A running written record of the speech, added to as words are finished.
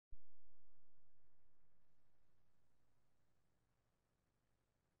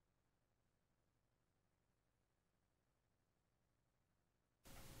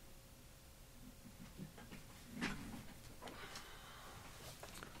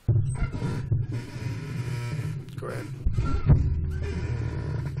Go ahead.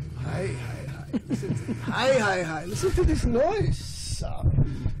 Hi. Listen to, hi. Listen to this noise.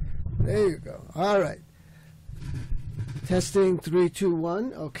 There you go. All right. Testing 3, 2,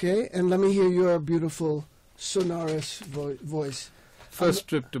 1. Okay. And let me hear your beautiful sonorous voice. First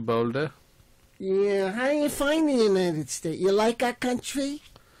trip to Boulder. Yeah. How you find the United States? You like our country?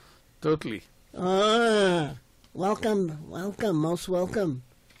 Totally. Welcome. Most welcome.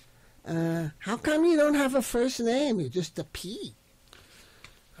 How come you don't have a first name? You're just a P.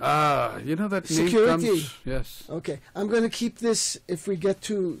 You know that Security. name comes... Yes. Okay. I'm going to keep this if we get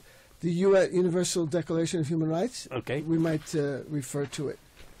to the Universal Declaration of Human Rights. Okay. We might refer to it.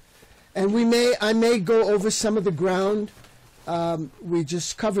 And I may go over some of the ground we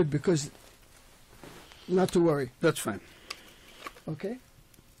just covered because, not to worry. That's fine. Okay.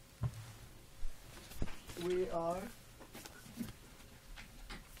 We are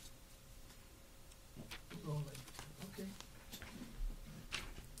rolling. Okay. In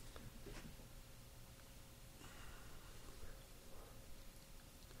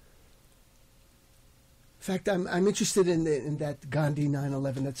fact, I'm interested in that Gandhi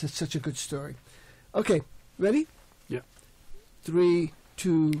 9/11. That's such a good story. Okay, ready? Yeah. 3,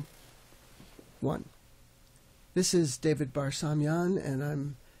 2, 1. This is David Barsamian, and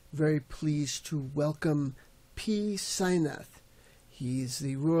I'm very pleased to welcome P. Sainath. He's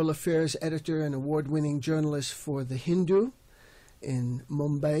the Rural Affairs Editor and award-winning journalist for The Hindu in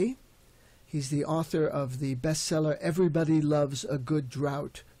Mumbai. He's the author of the bestseller Everybody Loves a Good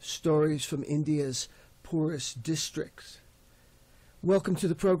Drought, Stories from India's Poorest Districts. Welcome to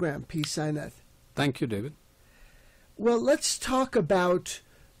the program, P. Sainath. Thank you, David. Well, let's talk about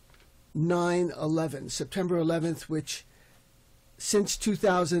 9/11, September 11th, which since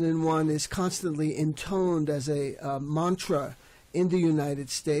 2001 is constantly intoned as a mantra in the United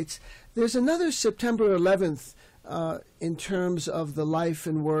States. There's another September 11th in terms of the life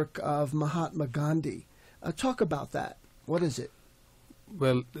and work of Mahatma Gandhi. Talk about that. What is it?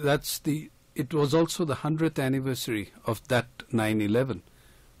 Well, it was also the 100th anniversary of that 9/11,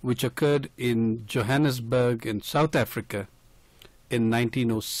 which occurred in Johannesburg in South Africa in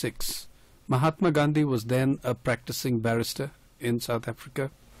 1906. Mahatma Gandhi was then a practicing barrister in South Africa,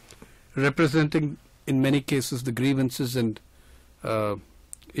 representing in many cases the grievances and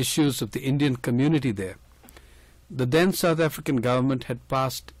issues of the Indian community there. The then South African government had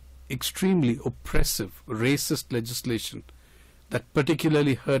passed extremely oppressive, racist legislation that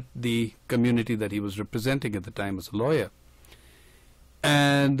particularly hurt the community that he was representing at the time as a lawyer.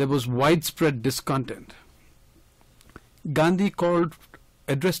 And there was widespread discontent. Gandhi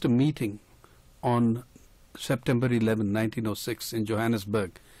addressed a meeting on September 11, 1906 in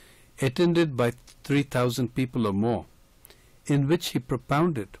Johannesburg, attended by 3,000 people or more, in which he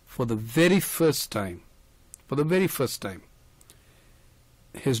propounded for the very first time,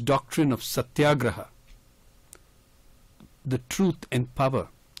 his doctrine of satyagraha, the truth and power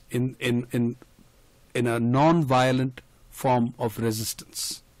in a non-violent form of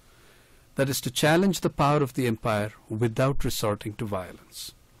resistance. That is, to challenge the power of the empire without resorting to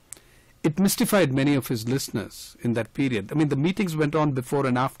violence. It mystified many of his listeners in that period. I mean, the meetings went on before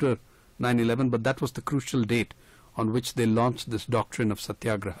and after 9/11, but that was the crucial date on which they launched this doctrine of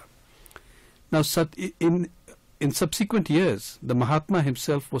satyagraha. Now, in subsequent years, the Mahatma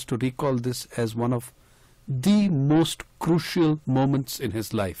himself was to recall this as one of the most crucial moments in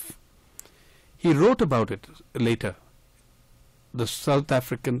his life. He wrote about it later, the South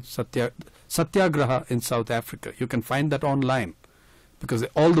African Satyagraha in South Africa. You can find that online, because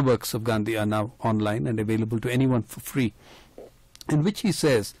all the works of Gandhi are now online and available to anyone for free, in which he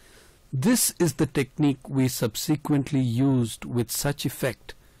says, this is the technique we subsequently used with such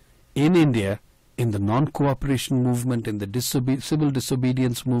effect in India, in the non-cooperation movement, in the civil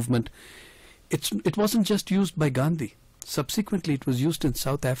disobedience movement. It wasn't just used by Gandhi. Subsequently, it was used in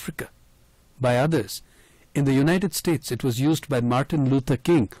South Africa by others. In the United States, it was used by Martin Luther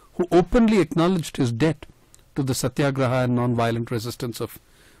King, who openly acknowledged his debt to the satyagraha and non-violent resistance of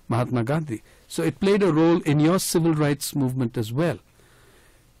Mahatma Gandhi. So it played a role in your civil rights movement as well.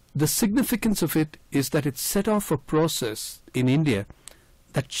 The significance of it is that it set off a process in India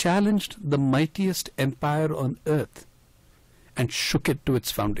that challenged the mightiest empire on earth and shook it to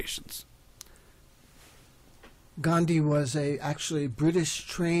its foundations. Gandhi was actually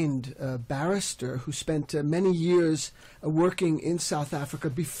British-trained barrister who spent many years working in South Africa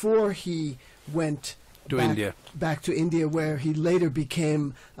before he went back to India, where he later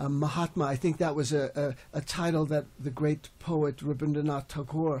became Mahatma. I think that was a title that the great poet Rabindranath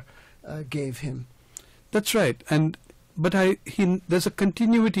Tagore gave him. That's right. but there's a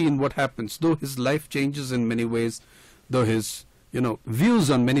continuity in what happens. Though his life changes in many ways, though his views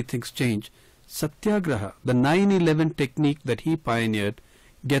on many things change, Satyagraha, the 9/11 technique that he pioneered,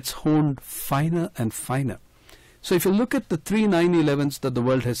 gets honed finer and finer. So if you look at the 3 9/11s that the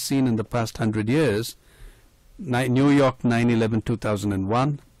world has seen in the past 100 years, New York 9/11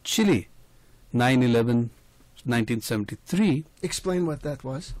 2001, Chile 9/11 1973. Explain what that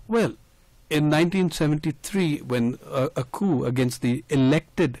was. Well, in 1973, when a coup against the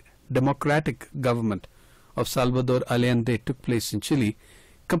elected democratic government of Salvador Allende took place in Chile,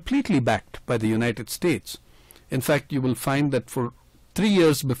 completely backed by the United States. In fact, you will find that for 3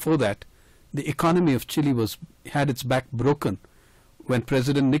 years before that, the economy of Chile had its back broken when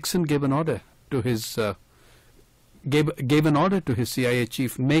President Nixon gave an order to his CIA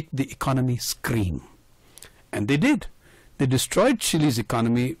chief, make the economy scream. And they did. They destroyed Chile's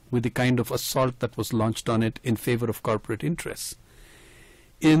economy with the kind of assault that was launched on it in favor of corporate interests.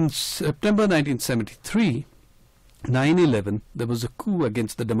 In September 1973, 9/11, there was a coup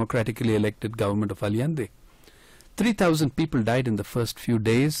against the democratically elected government of Allende. 3,000 people died in the first few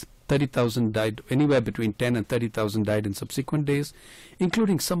days. 30,000 died, anywhere between 10 and 30,000 died in subsequent days,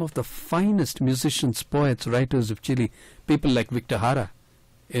 including some of the finest musicians, poets, writers of Chile, people like Victor Jara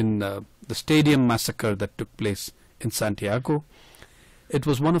in the stadium massacre that took place in Santiago. It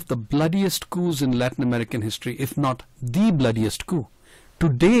was one of the bloodiest coups in Latin American history, if not the bloodiest coup.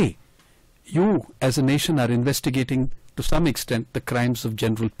 Today, you as a nation are investigating to some extent the crimes of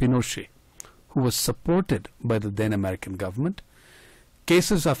General Pinochet, who was supported by the then American government.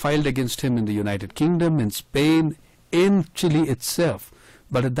 Cases are filed against him in the United Kingdom, in Spain, in Chile itself.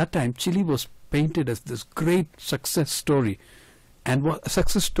 But at that time, Chile was painted as this great success story. And a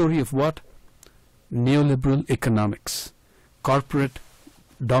success story of what? Neoliberal economics, corporate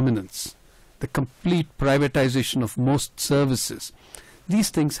dominance, the complete privatization of most services.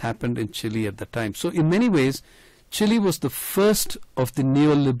 These things happened in Chile at the time. So in many ways, Chile was the first of the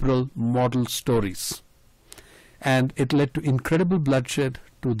neoliberal model stories. And it led to incredible bloodshed,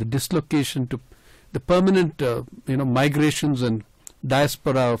 to the dislocation, to the permanent migrations and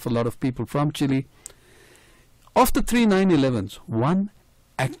diaspora of a lot of people from Chile. Of the 3 9/11s, one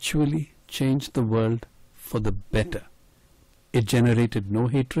actually changed the world for the better. It generated no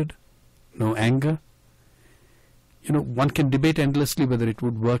hatred, no anger. One can debate endlessly whether it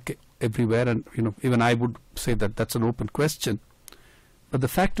would work everywhere, and even I would say that that's an open question. But the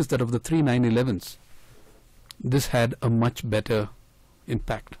fact is that of the 3 9/11s, this had a much better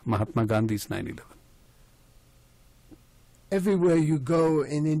impact, Mahatma Gandhi's 9/11. Everywhere you go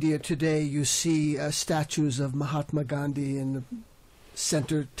in India today, you see statues of Mahatma Gandhi in the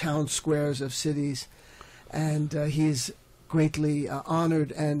center town squares of cities, and he is greatly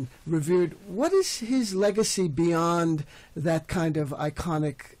honored and revered. What is his legacy beyond that kind of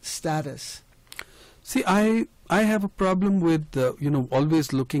iconic status? See, I have a problem with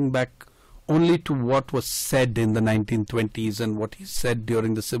always looking back only to what was said in the 1920s and what he said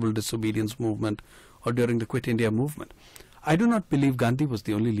during the civil disobedience movement or during the Quit India movement. I do not believe Gandhi was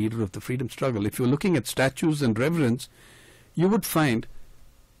the only leader of the freedom struggle. If you're looking at statues and reverence, you would find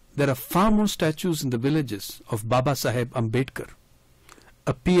there are far more statues in the villages of Baba Saheb Ambedkar,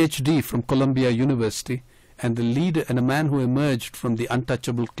 a PhD from Columbia University and the leader and a man who emerged from the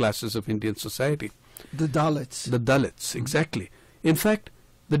untouchable classes of Indian society. The Dalits. The Dalits, exactly. In fact,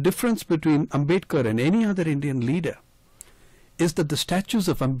 the difference between Ambedkar and any other Indian leader is that the statues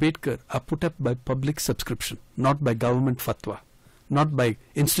of Ambedkar are put up by public subscription, not by government fatwa, not by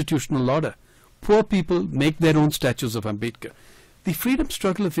institutional order. Poor people make their own statues of Ambedkar. The freedom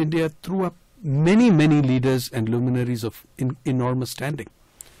struggle of India threw up many, many leaders and luminaries of enormous standing.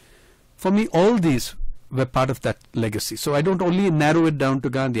 For me, all these were part of that legacy. So I don't only narrow it down to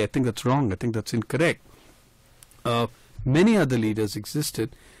Gandhi. I think that's wrong. I think that's incorrect. Many other leaders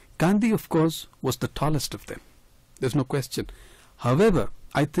existed. Gandhi, of course, was the tallest of them. There's no question. However,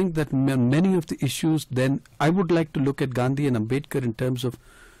 I think that many of the issues then, I would like to look at Gandhi and Ambedkar in terms of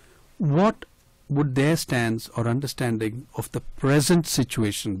what would their stance or understanding of the present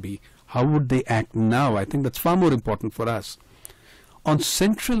situation be? How would they act now? I think that's far more important for us. On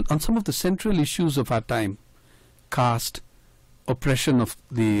some of the central issues of our time, caste, oppression of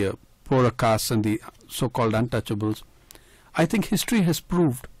the poorer castes and the so-called untouchables, I think history has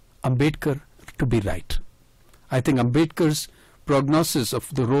proved Ambedkar to be right. I think Ambedkar's prognosis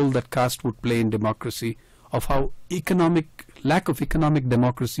of the role that caste would play in democracy, of how lack of economic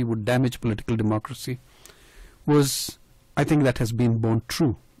democracy would damage political democracy, I think that has been borne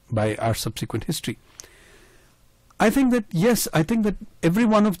true by our subsequent history. I think that, yes, I think that every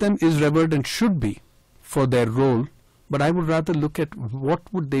one of them is revered and should be for their role, but I would rather look at what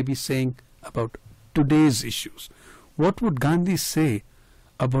would they be saying about today's issues. What would Gandhi say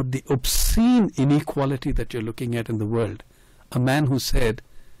about the obscene inequality that you're looking at in the world? A man who said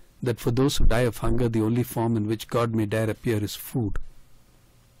that for those who die of hunger, the only form in which God may dare appear is food.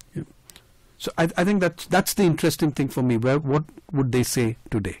 Yeah. So I think that's the interesting thing for me. What would they say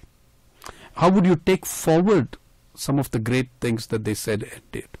today? How would you take forward some of the great things that they said and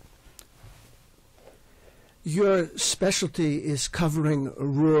did? Your specialty is covering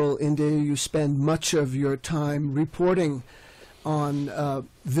rural India. You spend much of your time reporting on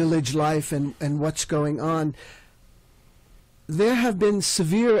village life and what's going on. There have been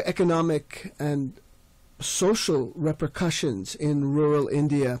severe economic and social repercussions in rural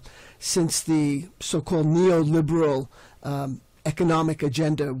India since the so-called neoliberal economic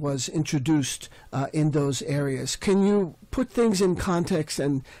agenda was introduced in those areas. Can you put things in context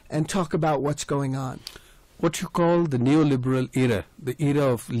and talk about what's going on? What you call the neoliberal era, the era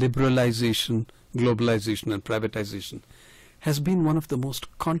of liberalization, globalization and privatization, has been one of the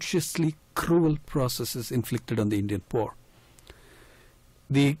most consciously cruel processes inflicted on the Indian poor.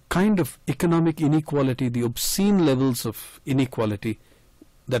 The kind of economic inequality, the obscene levels of inequality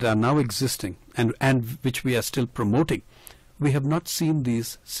that are now existing and which we are still promoting, we have not seen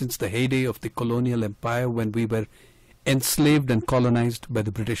these since the heyday of the colonial empire, when we were enslaved and colonized by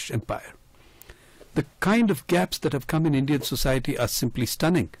the British Empire. The kind of gaps that have come in Indian society are simply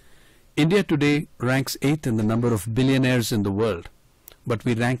stunning. India today ranks 8th in the number of billionaires in the world, but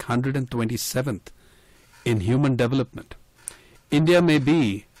we rank 127th in human development. India may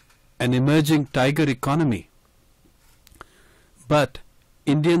be an emerging tiger economy, but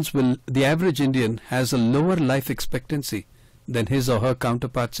the average Indian has a lower life expectancy than his or her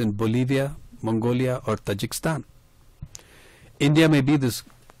counterparts in Bolivia, Mongolia or Tajikistan. India may be this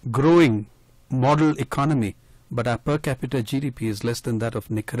growing model economy, but our per capita GDP is less than that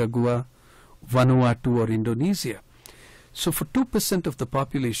of Nicaragua, Vanuatu or Indonesia. So for 2% of the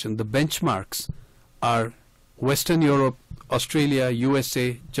population, the benchmarks are Western Europe, Australia,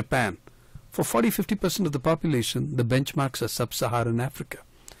 USA, Japan. For 40-50% of the population, the benchmarks are sub-Saharan Africa.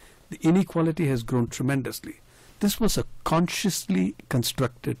 The inequality has grown tremendously. This was a consciously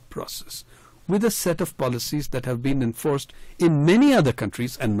constructed process with a set of policies that have been enforced in many other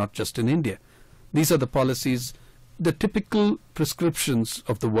countries and not just in India. These are the policies, the typical prescriptions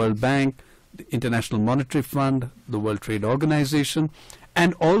of the World Bank, the International Monetary Fund, the World Trade Organization,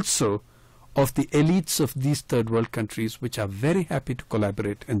 and also of the elites of these third world countries, which are very happy to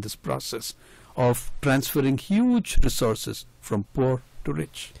collaborate in this process of transferring huge resources from poor to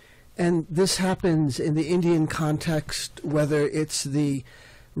rich. And this happens in the Indian context, whether it's the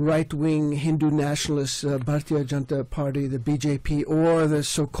right-wing Hindu nationalist Bharatiya Janata Party, the BJP, or the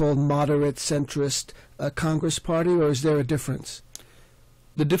so-called moderate centrist Congress Party, or is there a difference?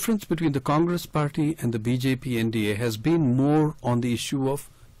 The difference between the Congress Party and the BJP NDA has been more on the issue of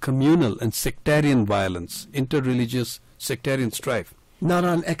communal and sectarian violence, inter-religious sectarian strife. Not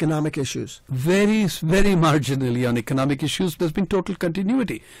on economic issues. Very, very marginally on economic issues. There's been total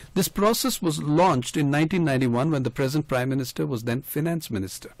continuity. This process was launched in 1991 when the present Prime Minister was then Finance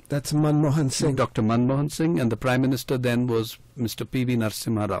Minister. That's Manmohan Singh. Dr. Manmohan Singh, and the Prime Minister then was Mr. P.V.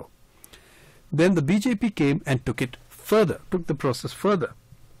 Narasimha Rao. Then the BJP came and took it further, took the process further,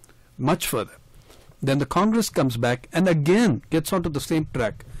 much further. Then the Congress comes back and again gets onto the same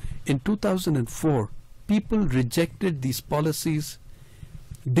track. In 2004, people rejected these policies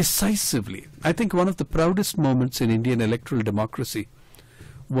decisively. I think one of the proudest moments in Indian electoral democracy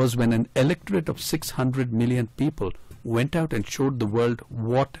was when an electorate of 600 million people went out and showed the world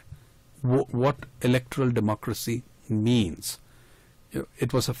what electoral democracy means.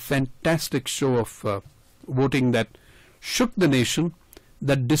 It was a fantastic show of voting that shook the nation,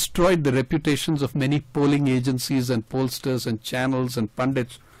 that destroyed the reputations of many polling agencies and pollsters and channels and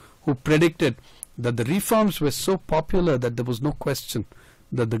pundits who predicted that the reforms were so popular that there was no question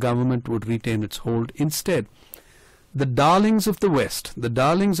that the government would retain its hold. Instead, the darlings of the West, the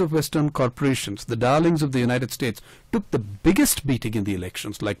darlings of Western corporations, the darlings of the United States took the biggest beating in the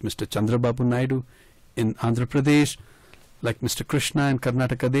elections, like Mr. Chandrababu Naidu in Andhra Pradesh, like Mr. Krishna in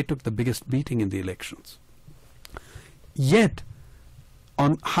Karnataka. They took the biggest beating in the elections. Yet,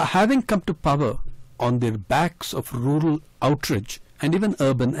 on having come to power on their backs of rural outrage and even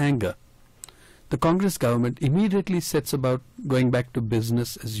urban anger, the Congress government immediately sets about going back to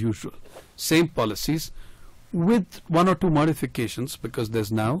business as usual. Same policies with one or two modifications, because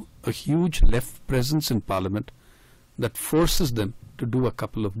there's now a huge left presence in Parliament that forces them to do a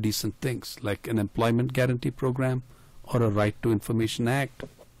couple of decent things, like an employment guarantee program or a Right to Information Act,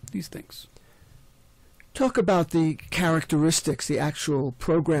 these things. Talk about the characteristics, the actual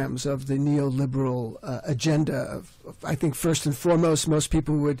programs of the neoliberal agenda. I think first and foremost, most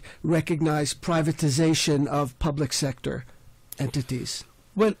people would recognize privatization of public sector entities.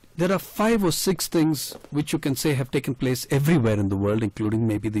 Well, there are 5 or 6 things which you can say have taken place everywhere in the world, including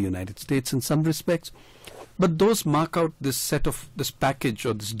maybe the United States in some respects. But those mark out this package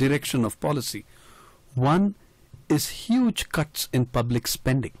or this direction of policy. One is huge cuts in public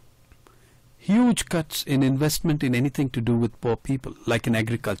spending. Huge cuts in investment in anything to do with poor people, like in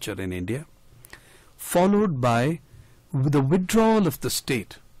agriculture in India, followed by the withdrawal of the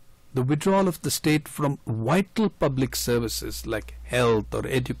state from vital public services like health or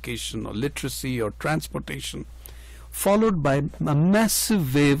education or literacy or transportation, followed by a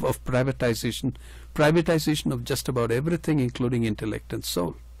massive wave of privatization of just about everything, including intellect and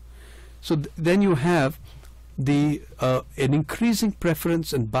soul. So then you have an increasing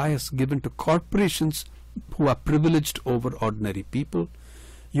preference and bias given to corporations who are privileged over ordinary people.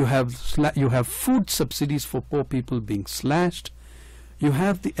 You have food subsidies for poor people being slashed. You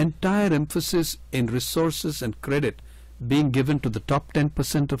have the entire emphasis in resources and credit being given to the top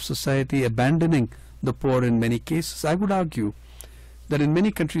 10% of society, abandoning the poor in many cases. I would argue that in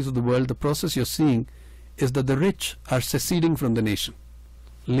many countries of the world, the process you're seeing is that the rich are seceding from the nation,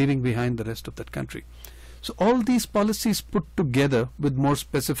 leaving behind the rest of that country. So all these policies put together with more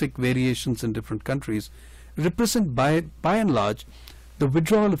specific variations in different countries represent by and large the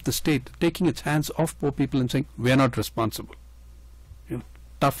withdrawal of the state, taking its hands off poor people and saying, we are not responsible.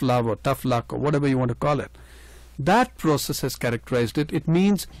 Tough love or tough luck or whatever you want to call it. That process has characterized it. It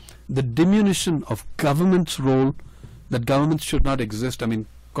means the diminution of government's role, that governments should not exist. I mean,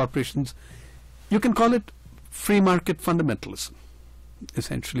 corporations, you can call it free market fundamentalism.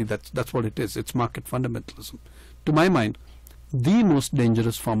 Essentially, that's what it is. It's market fundamentalism. To my mind, the most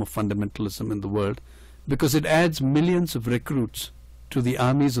dangerous form of fundamentalism in the world, because it adds millions of recruits to the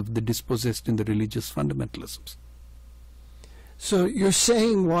armies of the dispossessed in the religious fundamentalisms. So you're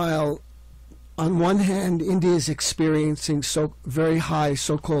saying while on one hand India is experiencing very high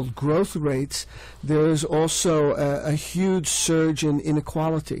so-called growth rates, there is also a huge surge in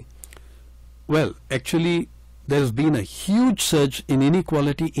inequality. Well, actually, there's been a huge surge in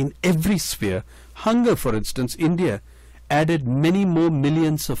inequality in every sphere. Hunger, for instance, India added many more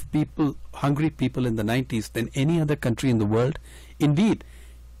millions of people, hungry people in the 90s than any other country in the world. Indeed,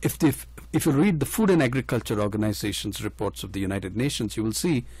 if you read the Food and Agriculture Organization's reports of the United Nations, you will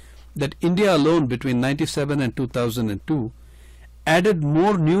see that India alone between 97 and 2002 added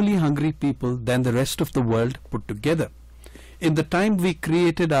more newly hungry people than the rest of the world put together. In the time we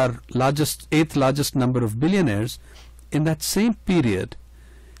created our eighth largest number of billionaires, in that same period,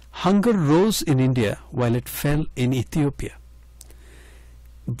 hunger rose in India while it fell in Ethiopia.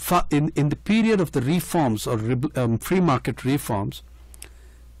 In the period of the reforms or free market reforms,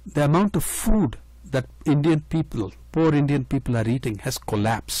 the amount of food that poor Indian people are eating has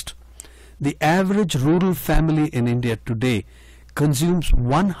collapsed. The average rural family in India today consumes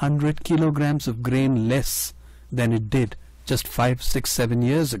 100 kilograms of grain less than it did just 5, 6, 7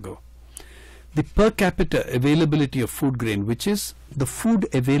 years ago. The per capita availability of food grain, which is the food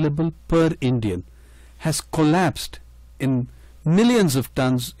available per Indian, has collapsed in millions of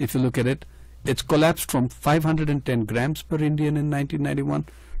tons. If you look at it, it's collapsed from 510 grams per Indian in 1991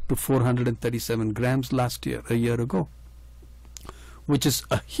 to 437 grams a year ago, which is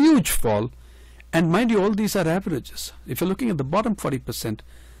a huge fall. And mind you, all these are averages. If you're looking at the bottom 40%,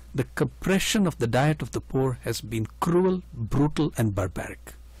 the compression of the diet of the poor has been cruel, brutal, and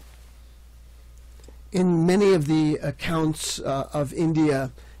barbaric. In many of the accounts of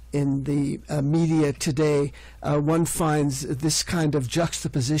India in the media today, one finds this kind of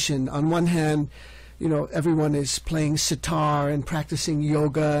juxtaposition. On one hand, everyone is playing sitar and practicing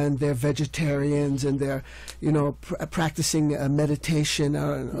yoga, and they're vegetarians, and they're, practicing meditation,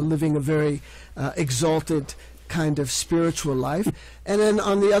 living a very exalted kind of spiritual life. And then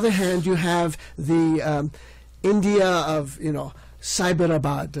on the other hand, you have the India of,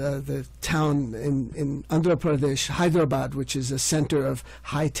 Cyberabad, the town in Andhra Pradesh, Hyderabad, which is a center of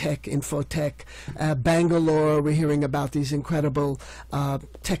high-tech, infotech. Bangalore, we're hearing about these incredible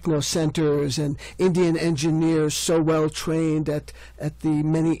techno centers and Indian engineers so well trained at the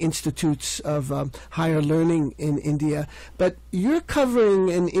many institutes of higher learning in India. But you're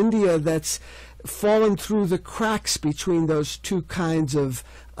covering an India that's fallen through the cracks between those two kinds of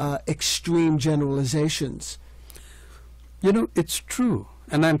extreme generalizations. It's true,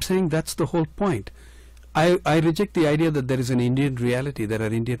 and I'm saying that's the whole point. I reject the idea that there is an Indian reality. There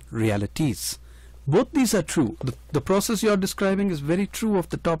are Indian realities. Both these are true. The process you are describing is very true of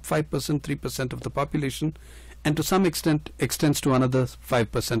the top 5%, 3% of the population, and to some extent extends to another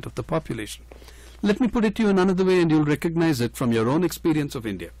 5% of the population. Let me put it to you in another way, and you'll recognize it from your own experience of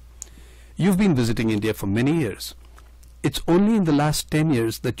India. You've been visiting India for many years. It's only in the last 10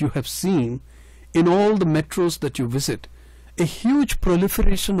 years that you have seen, in all the metros that you visit, a huge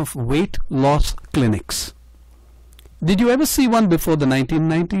proliferation of weight loss clinics. Did you ever see one before the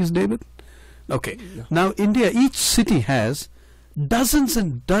 1990s, David? Okay. Yeah. Now, India, each city has dozens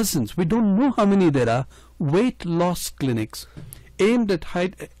and dozens, we don't know how many there are, weight loss clinics aimed at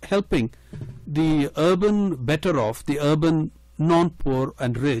helping the urban better off, the urban non-poor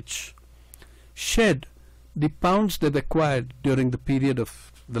and rich, shed the pounds they've acquired during the period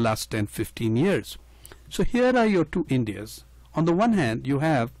of the last 10, 15 years. So here are your two Indias. On the one hand, you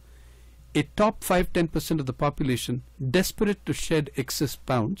have a top 5, 10% of the population desperate to shed excess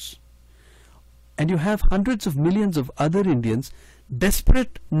pounds, and you have hundreds of millions of other Indians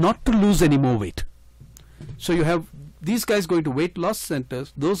desperate not to lose any more weight. So you have these guys going to weight loss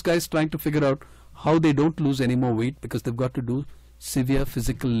centers, those guys trying to figure out how they don't lose any more weight because they've got to do severe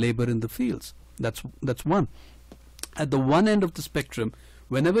physical labor in the fields. That's one. At the one end of the spectrum,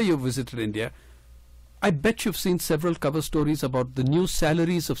 whenever you've visited India, I bet you've seen several cover stories about the new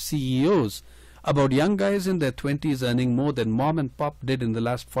salaries of CEOs, about young guys in their 20s earning more than mom and pop did in the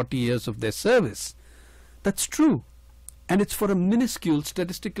last 40 years of their service. That's true. And it's for a minuscule,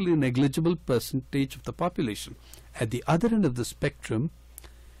 statistically negligible percentage of the population. At the other end of the spectrum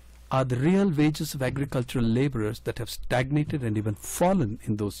are the real wages of agricultural laborers that have stagnated and even fallen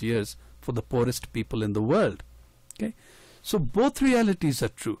in those years for the poorest people in the world. Okay? So both realities are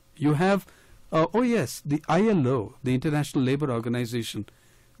true. You have, the ILO, the International Labour Organization,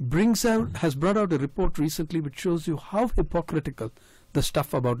 has brought out a report recently which shows you how hypocritical the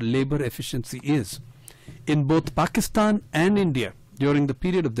stuff about labor efficiency is. In both Pakistan and India, during the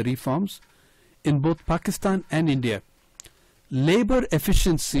period of the reforms, in both Pakistan and India, labor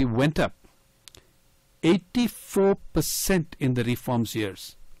efficiency went up 84% in the reforms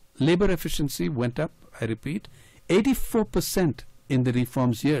years. Labor efficiency went up, I repeat, 84% in the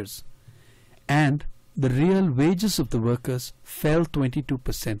reforms years. And the real wages of the workers fell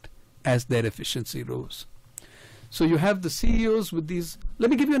 22% as their efficiency rose. So you have the CEOs with these. Let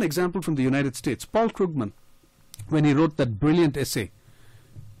me give you an example from the United States. Paul Krugman, when he wrote that brilliant essay,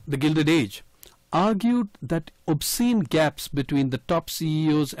 The Gilded Age, argued that obscene gaps between the top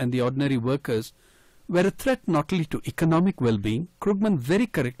CEOs and the ordinary workers were a threat not only to economic well-being. Krugman very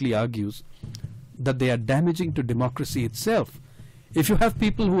correctly argues that they are damaging to democracy itself. If you have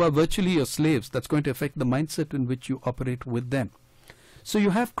people who are virtually your slaves, that's going to affect the mindset in which you operate with them. So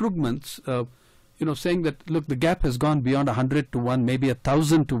you have Krugman's, saying that, look, the gap has gone beyond 100 to 1, maybe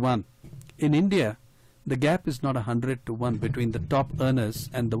 1,000 to 1. In India, the gap is not 100 to 1 between the top earners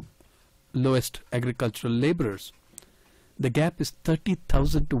and the lowest agricultural laborers. The gap is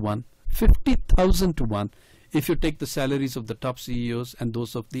 30,000 to 1, 50,000 to 1 if you take the salaries of the top CEOs and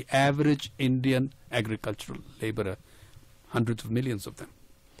those of the average Indian agricultural laborer, hundreds of millions of them.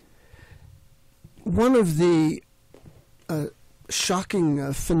 One of the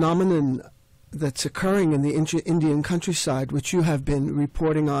shocking phenomenon that's occurring in the Indian countryside, which you have been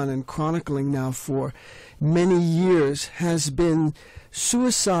reporting on and chronicling now for many years, has been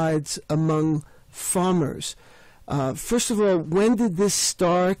suicides among farmers. First of all, when did this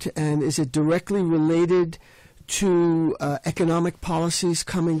start, and is it directly related to economic policies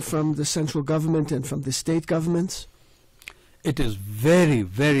coming from the central government and from the state governments? It is very,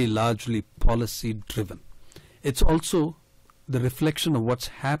 very largely policy driven. It's also the reflection of what's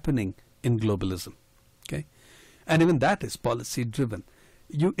happening in globalism. Okay? And even that is policy driven.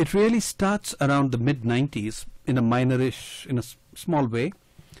 It really starts around the mid-90s in a small way,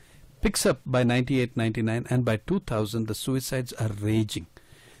 picks up by 98, 99, and by 2000 the suicides are raging.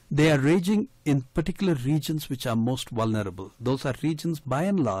 They are raging in particular regions which are most vulnerable. Those are regions by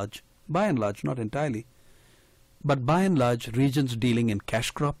and large, not entirely, but by and large regions dealing in cash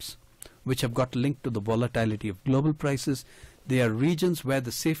crops, which have got linked to the volatility of global prices. They are regions where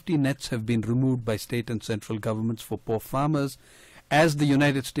the safety nets have been removed by state and central governments for poor farmers. As the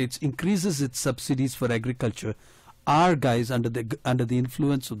United States increases its subsidies for agriculture, our guys under the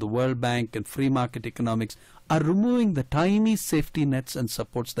influence of the World Bank and free market economics are removing the tiny safety nets and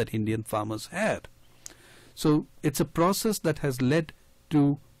supports that Indian farmers had. So it's a process that has led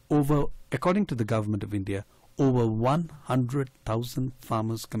to according to the government of India, over 100,000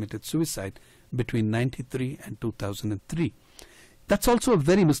 farmers committed suicide between 1993 and 2003. That's also a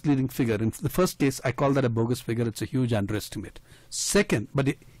very misleading figure. In the first case, I call that a bogus figure. It's a huge underestimate. Second,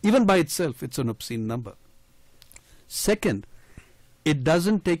 but even by itself, it's an obscene number. Second, it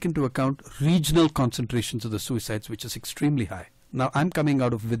doesn't take into account regional concentrations of the suicides, which is extremely high. Now, I'm coming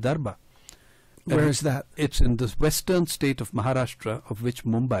out of Vidarbha. Where is that? It's in the western state of Maharashtra, of which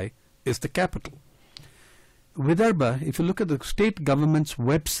Mumbai is the capital. Vidarbha, if you look at the state government's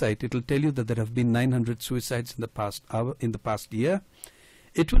website, it will tell you that there have been 900 suicides in the past year.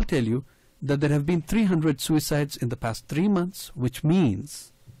 It will tell you that there have been 300 suicides in the past 3 months, which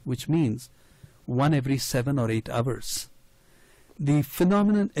means one every 7 or 8 hours. The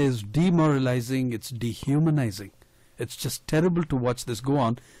phenomenon is demoralizing, it's dehumanizing. It's just terrible to watch this go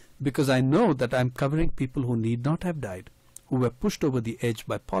on, because I know that I'm covering people who need not have died, who were pushed over the edge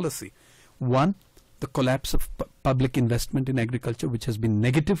by policy. One, the collapse of public investment in agriculture, which has been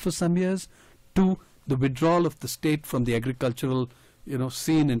negative for some years. Two, the withdrawal of the state from the agricultural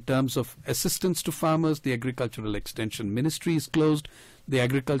scene in terms of assistance to farmers. The agricultural extension ministry is closed. The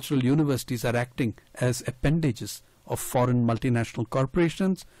agricultural universities are acting as appendages of foreign multinational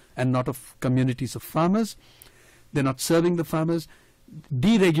corporations and not of communities of farmers. They're not serving the farmers.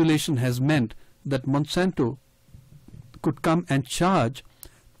 Deregulation has meant that Monsanto could come and charge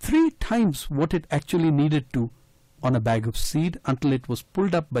 3 times what it actually needed to on a bag of seed, until it was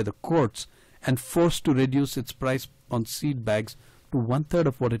pulled up by the courts and forced to reduce its price on seed bags to 1/3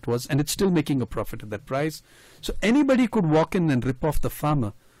 of what it was, and it's still making a profit at that price. So anybody could walk in and rip off the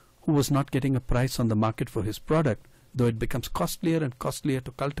farmer who was not getting a price on the market for his product, though it becomes costlier and costlier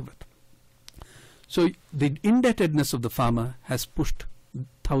to cultivate. So the indebtedness of the farmer has pushed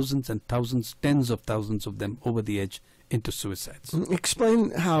thousands and thousands, tens of thousands of them over the edge into suicides.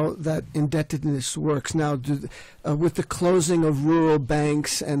 Explain how that indebtedness works now. With the closing of rural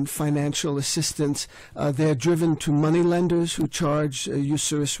banks and financial assistance, they're driven to money lenders who charge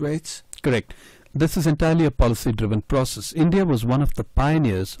usurious rates? Correct. This is entirely a policy-driven process. India was one of the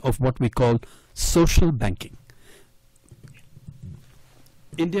pioneers of what we call social banking.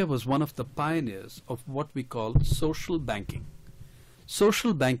 India was one of the pioneers of what we call social banking.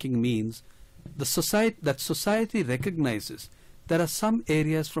 Social banking means society recognizes there are some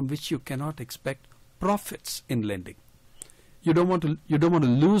areas from which you cannot expect profits in lending. You don't want to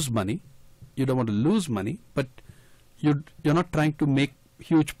lose money. You don't want to lose money, but you're not trying to make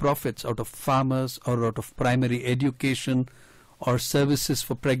huge profits out of farmers or out of primary education or services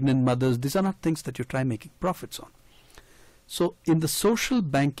for pregnant mothers. These are not things that you try making profits on. So in the social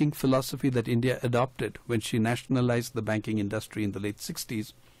banking philosophy that India adopted when she nationalized the banking industry in the late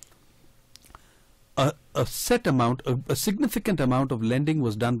 60s, a significant amount of lending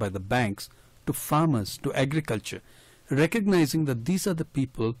was done by the banks to farmers, to agriculture, recognizing that these are the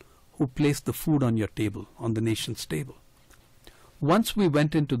people who place the food on your table, on the nation's table. Once we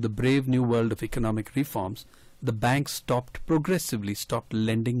went into the brave new world of economic reforms, the banks progressively stopped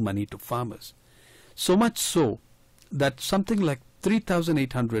lending money to farmers. So much so that something like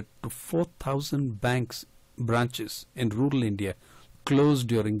 3,800 to 4,000 branches in rural India closed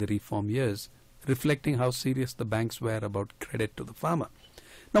during the reform years, reflecting how serious the banks were about credit to the farmer.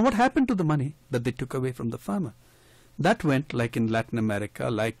 Now, what happened to the money that they took away from the farmer? That went, like in Latin America,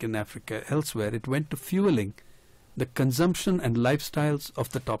 like in Africa, elsewhere, it went to fueling the consumption and lifestyles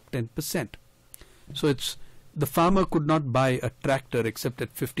of the top 10%. So the farmer could not buy a tractor except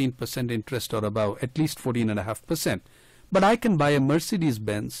at 15% interest or above, at least 14.5%. But I can buy a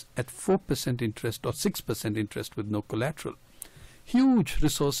Mercedes-Benz at 4% interest or 6% interest with no collateral. Huge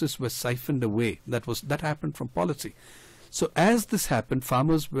resources were siphoned away. That happened from policy. So as this happened,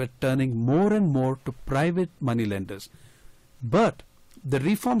 farmers were turning more and more to private money lenders. But the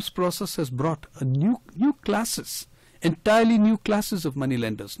reforms process has brought a new classes, entirely new classes of money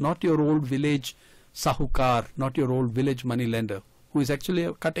lenders, not your old village sahukar, not your old village money lender, who is actually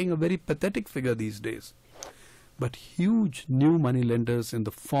cutting a very pathetic figure these days, but huge new money lenders in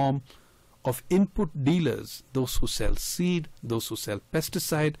the form of input dealers, those who sell seed, those who sell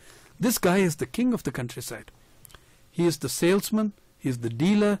pesticide. This guy is the king of the countryside. He is the salesman, he is the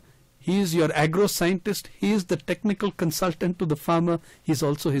dealer, he is your agro-scientist, he is the technical consultant to the farmer, he is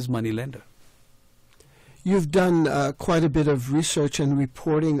also his money lender. You've done quite a bit of research and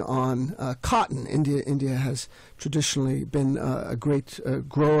reporting on cotton. India has traditionally been a great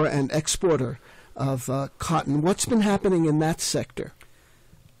grower and exporter of cotton. What's been happening in that sector?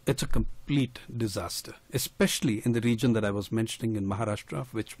 It's a complete disaster, especially in the region that I was mentioning in Maharashtra,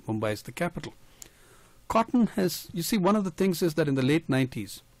 of which Mumbai is the capital. Cotton has, you see, one of the things is that in the late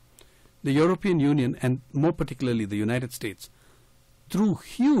 90s, the European Union, and more particularly the United States, threw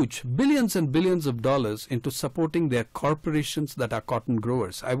huge billions and billions of dollars into supporting their corporations that are cotton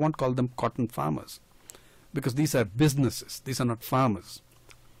growers. I won't call them cotton farmers because these are businesses. These are not farmers.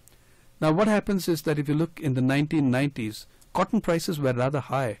 Now what happens is that if you look in the 1990s, cotton prices were rather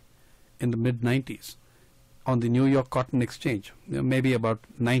high in the mid-90s on the New York Cotton Exchange. Maybe about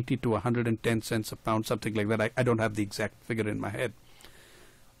 90 to 110 cents a pound, something like that. I don't have the exact figure in my head.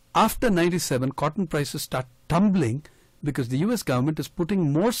 After 97, cotton prices start tumbling because the US government is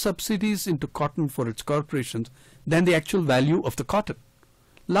putting more subsidies into cotton for its corporations than the actual value of the cotton.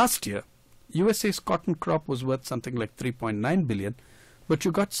 Last year, USA's cotton crop was worth something like $3.9 billion, but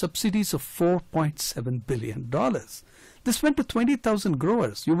you got subsidies of $4.7 billion. This went to 20,000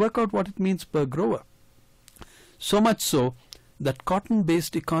 growers. You work out what it means per grower. So much so that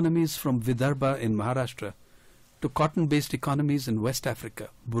cotton-based economies from Vidarbha in Maharashtra to cotton-based economies in West Africa,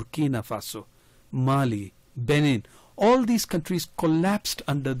 Burkina Faso, Mali, Benin, all these countries collapsed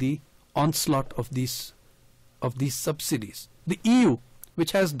under the onslaught of these subsidies. The EU,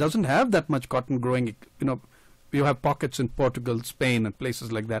 which doesn't have that much cotton growing, you have pockets in Portugal, Spain, and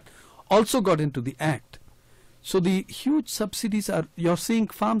places like that, also got into the act. So the huge subsidies you're seeing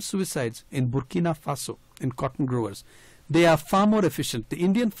farm suicides in Burkina Faso in cotton growers. They are far more efficient. The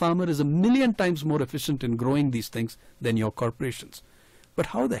Indian farmer is 1,000,000 times more efficient in growing these things than your corporations. But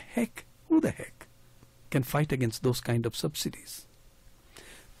who the heck can fight against those kind of subsidies?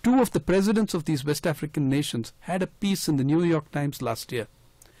 Two of the presidents of these West African nations had a piece in the New York Times last year.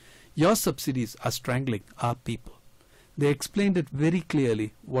 Your subsidies are strangling our people. They explained it very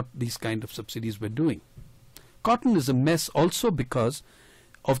clearly what these kind of subsidies were doing. Cotton is a mess also because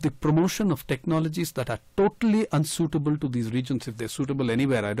of the promotion of technologies that are totally unsuitable to these regions. If they're suitable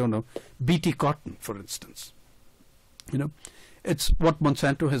anywhere, I don't know, BT cotton, for instance. It's what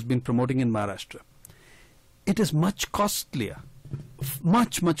Monsanto has been promoting in Maharashtra. It is much costlier,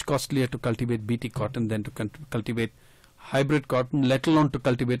 much costlier to cultivate BT cotton than to cultivate hybrid cotton, let alone to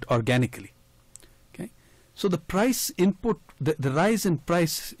cultivate organically. Okay, so the price input, the rise in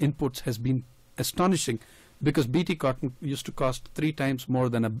price inputs has been astonishing, because BT cotton used to cost 3 times more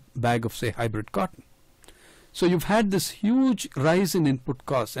than a bag of, say, hybrid cotton. So you've had this huge rise in input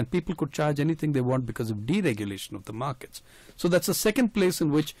costs, and people could charge anything they want because of deregulation of the markets. So that's the second place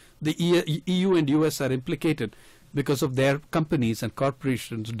in which the EU and US are implicated because of their companies and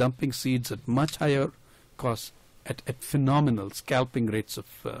corporations dumping seeds at much higher costs at phenomenal scalping rates of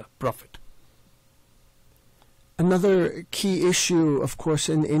profit. Another key issue, of course,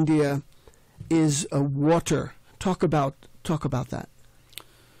 in India is water. Talk about that.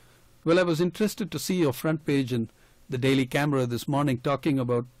 Well, I was interested to see your front page in the Daily Camera this morning talking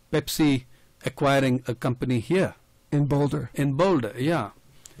about Pepsi acquiring a company here. In Boulder. Yeah.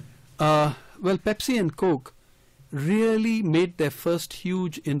 Well, Pepsi and Coke really made their first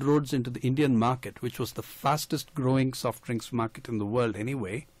huge inroads into the Indian market, which was the fastest growing soft drinks market in the world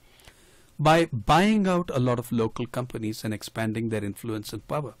anyway, by buying out a lot of local companies and expanding their influence and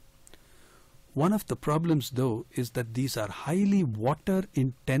power. One of the problems, though, is that these are highly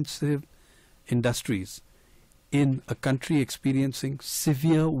water-intensive industries in a country experiencing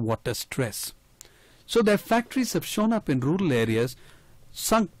severe water stress. So their factories have shown up in rural areas,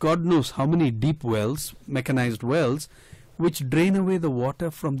 sunk God knows how many deep wells, mechanized wells, which drain away the water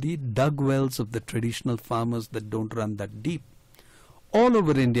from the dug wells of the traditional farmers that don't run that deep. All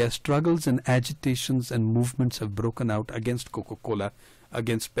over India, struggles and agitations and movements have broken out against Coca-Cola,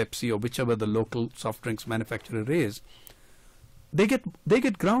 against Pepsi, or whichever the local soft drinks manufacturer is. They get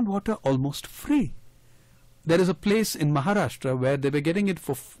groundwater almost free. There is a place in Maharashtra where they were getting it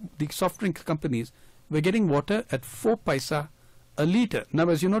for the soft drink companies were getting water at 4 paisa a liter. Now,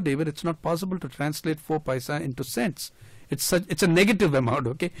 as you know, David, it's not possible to translate 4 paisa into cents. It's a negative amount,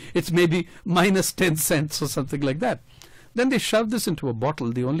 okay? It's maybe minus 10 cents or something like that. Then they shove this into a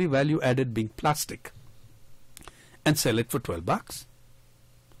bottle, the only value added being plastic, and sell it for $12.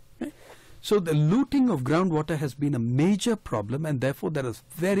 Okay? So the looting of groundwater has been a major problem, and therefore there is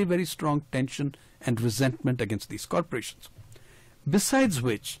very, very strong tension and resentment against these corporations. Besides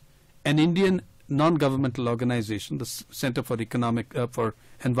which, an Indian non-governmental organization, the Center for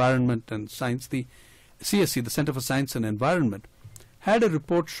Environment and Science, the CSE, the Center for Science and Environment, had a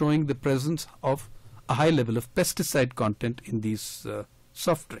report showing the presence of a high level of pesticide content in these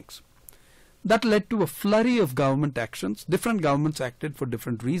soft drinks. That led to a flurry of government actions. Different governments acted for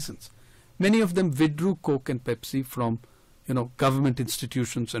different reasons. Many of them withdrew Coke and Pepsi from government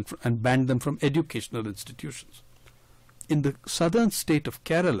institutions and banned them from educational institutions. In the southern state of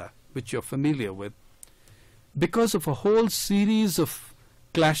Kerala, which you're familiar with, because of a whole series of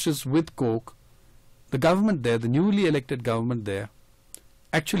clashes with Coke, the government there, the newly elected government there,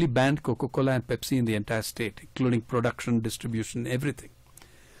 actually banned Coca-Cola and Pepsi in the entire state, including production, distribution, everything.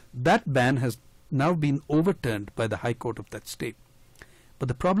 That ban has now been overturned by the High Court of that state. But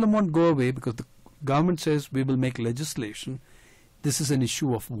the problem won't go away because the government says we will make legislation. This is an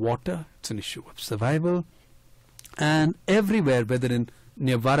issue of water, it's an issue of survival. And everywhere, whether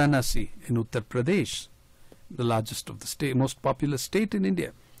near Varanasi in Uttar Pradesh, the largest of the state, most populous state in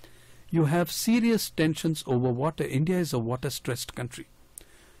India, you have serious tensions over water. India is a water-stressed country.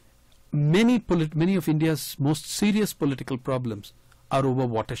 Many of India's most serious political problems are over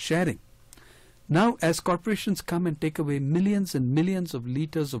water sharing. Now, as corporations come and take away millions and millions of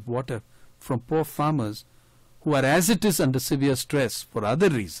liters of water from poor farmers who are as it is under severe stress for other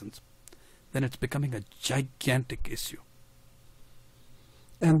reasons, then it's becoming a gigantic issue.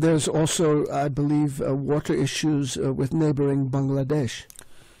 And there's also, I believe, water issues with neighboring Bangladesh.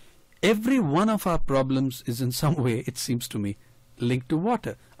 Every one of our problems is in some way, it seems to me, linked to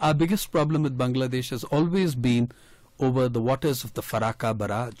water. Our biggest problem with Bangladesh has always been over the waters of the Farakka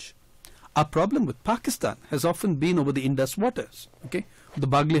barrage. Our problem with Pakistan has often been over the Indus waters, okay? The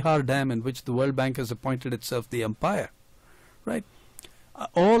Baglihar Dam, in which the World Bank has appointed itself the umpire, right?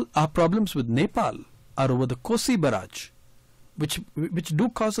 All our problems with Nepal are over the Kosi barrage, which do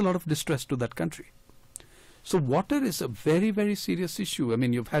cause a lot of distress to that country. So water is a very, very serious issue. I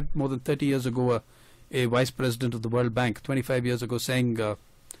mean, you've had more than 30 years ago a vice president of the World Bank, 25 years ago, saying that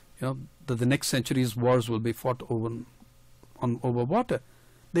the next century's wars will be fought over water.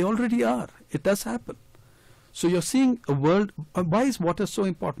 They already are. It does happen. So you're seeing a world. Why is water so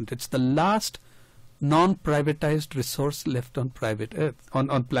important? It's the last non-privatized resource left on planet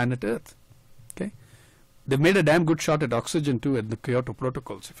Earth. Okay, they've made a damn good shot at oxygen too at the Kyoto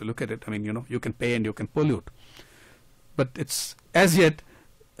protocols. If you look at it, I mean, you can pay and you can pollute, but it's as yet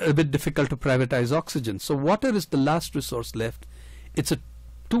a bit difficult to privatize oxygen. So water is the last resource left. It's a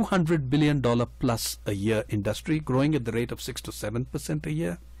 $200 billion plus a year industry, growing at the rate of 6 to 7% a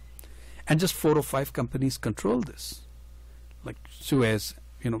year, and just 4 or 5 companies control this, like Suez,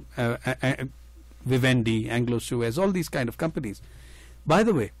 Vivendi, Anglo Suez, all these kind of companies. By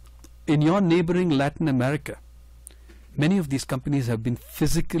the way, in your neighboring Latin America, many of these companies have been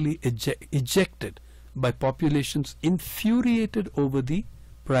physically ejected by populations infuriated over the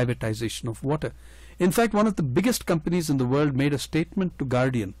privatization of water. In fact, one of the biggest companies in the world made a statement to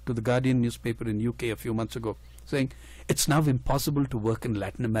the Guardian newspaper in UK a few months ago, saying it's now impossible to work in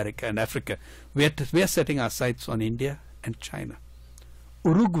Latin America and Africa. We are setting our sights on India and China.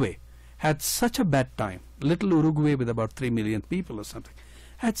 Uruguay had such a bad time, little Uruguay with about 3 million people or something,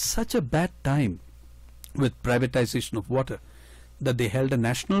 had such a bad time with privatization of water that they held a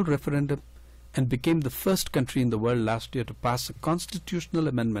national referendum and became the first country in the world last year to pass a constitutional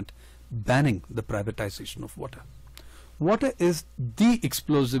amendment banning the privatization of water. Water is the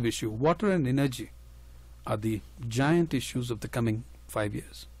explosive issue. Water and energy are the giant issues of the coming 5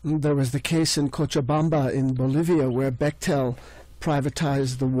 years. There was the case in Cochabamba in Bolivia where Bechtel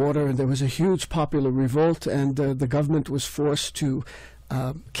privatized the water, and there was a huge popular revolt, and the government was forced to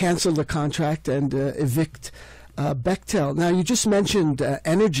cancel the contract and evict Bechtel. Now, you just mentioned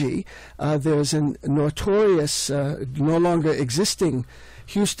energy. There's a notorious, no longer existing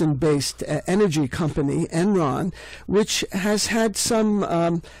Houston-based energy company, Enron, which has had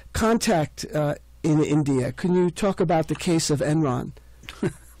some contact in India. Can you talk about the case of Enron?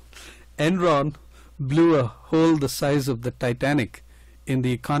 Enron blew a hole the size of the Titanic in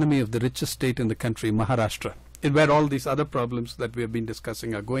the economy of the richest state in the country, Maharashtra, where all these other problems that we have been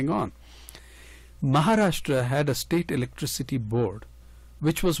discussing are going on. Maharashtra had a state electricity board,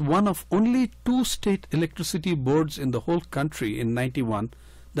 which was one of only 2 state electricity boards in the whole country in 91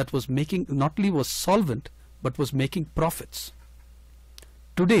 that was making, not only was solvent, but was making profits.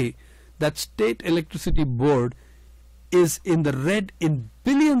 Today, that state electricity board is in the red in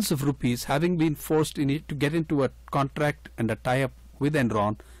billions of rupees, having been forced to get into a contract and a tie-up with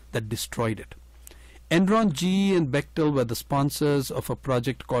Enron that destroyed it. Enron, GE and Bechtel were the sponsors of a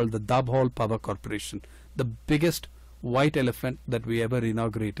project called the Dabhol Power Corporation, the biggest white elephant that we ever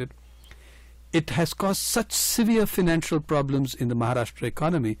inaugurated. It has caused such severe financial problems in the Maharashtra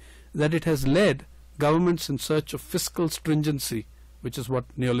economy that it has led governments in search of fiscal stringency, which is what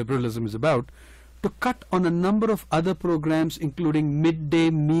neoliberalism is about, to cut on a number of other programs, including midday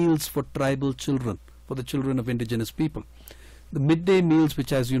meals for tribal children, for the children of indigenous people. The midday meals,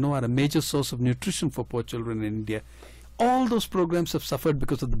 which, as you know, are a major source of nutrition for poor children in India, all those programs have suffered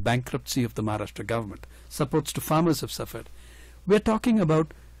because of the bankruptcy of the Maharashtra government. Supports to farmers have suffered. We're talking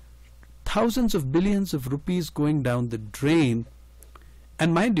about thousands of billions of rupees going down the drain.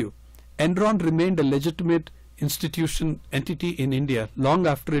 And mind you, Enron remained a legitimate entity in India long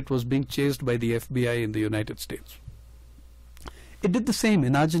after it was being chased by the FBI in the United States. It did the same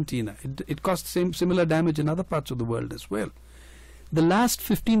in Argentina. It caused similar damage in other parts of the world as well. The last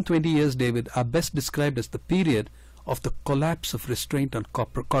 15-20 years, David, are best described as the period of the collapse of restraint on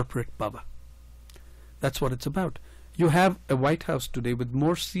corporate power. That's what it's about. You have a White House today with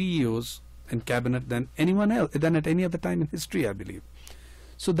more CEOs and cabinet than anyone else, than at any other time in history, I believe.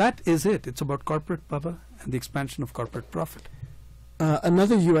 So that is it. It's about corporate power and the expansion of corporate profit.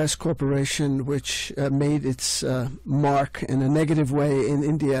 Another U.S. corporation which made its mark in a negative way in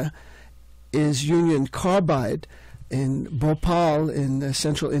India is Union Carbide in Bhopal in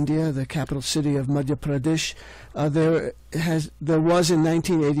central India, the capital city of Madhya Pradesh. There was in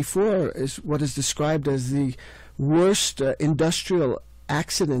 1984 is what is described as the worst industrial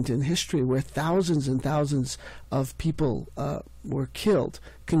accident in history, where thousands and thousands of people were killed.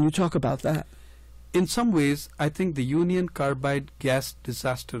 Can you talk about that? In some ways, I think the Union Carbide gas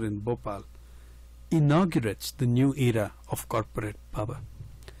disaster in Bhopal inaugurates the new era of corporate power.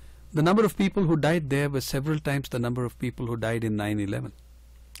 The number of people who died there was several times the number of people who died in 9/11.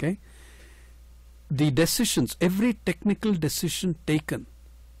 Okay? The decisions, every technical decision taken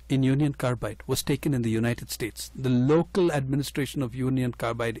in Union Carbide was taken in the United States. The local administration of Union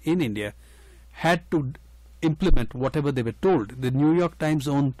Carbide in India had to implement whatever they were told. The New York Times'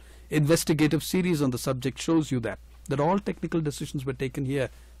 own investigative series on the subject shows you that all technical decisions were taken here.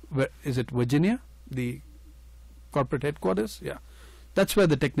 Is it Virginia, the corporate headquarters? Yeah. That's where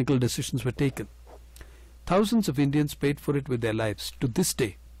the technical decisions were taken. Thousands of Indians paid for it with their lives. To this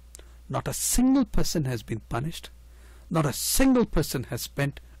day, not a single person has been punished. Not a single person has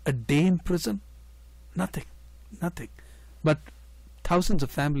spent a day in prison. Nothing. But thousands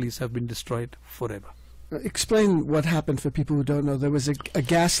of families have been destroyed forever. Explain what happened for people who don't know. There was a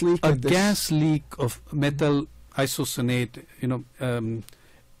gas leak. A gas leak of methyl isocyanate,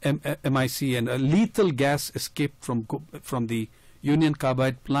 MIC, and a lethal gas escaped from the Union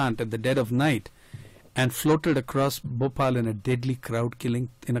Carbide plant at the dead of night and floated across Bhopal in a deadly cloud, killing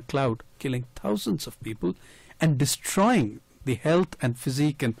thousands of people and destroying the health and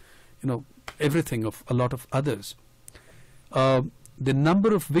physique and everything of a lot of others. The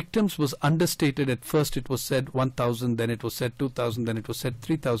number of victims was understated. At first it was said 1,000, then it was said 2,000, then it was said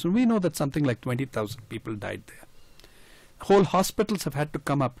 3,000. We know that something like 20,000 people died there. Whole hospitals have had to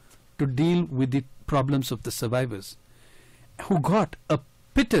come up to deal with the problems of the survivors, who got a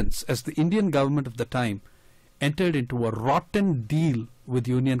pittance as the Indian government of the time entered into a rotten deal with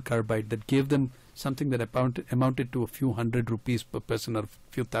Union Carbide that gave them something that amounted to a few hundred rupees per person or a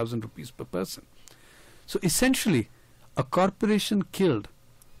few thousand rupees per person. So essentially, a corporation killed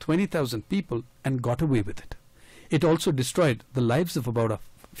 20,000 people and got away with it. It also destroyed the lives of about a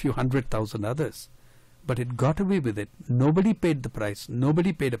few 100,000 others. But it got away with it. Nobody paid the price.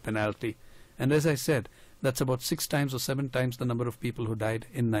 Nobody paid a penalty. And as I said, that's about 6 times or 7 times the number of people who died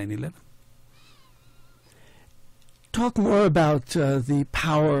in 9/11. Talk more about the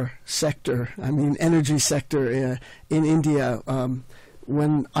power sector, energy sector in India.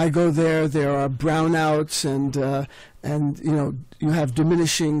 When I go there are brownouts and you have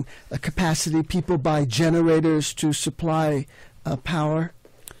diminishing capacity. People buy generators to supply power.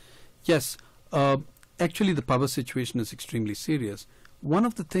 Yes. Actually, the power situation is extremely serious. One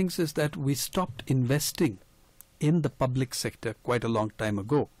of the things is that we stopped investing in the public sector quite a long time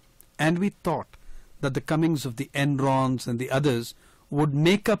ago. And we thought that the comings of the Enrons and the others would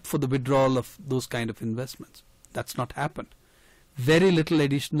make up for the withdrawal of those kind of investments. That's not happened. Very little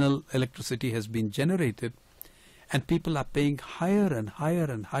additional electricity has been generated, and people are paying higher and higher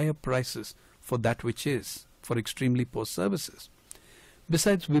and higher prices for that which is, for extremely poor services.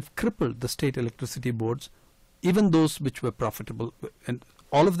 Besides, we've crippled the state electricity boards, even those which were profitable, and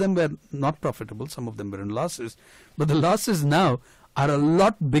all of them were not profitable, some of them were in losses, but the losses now are a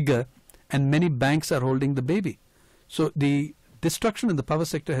lot bigger, and many banks are holding the baby. So the destruction in the power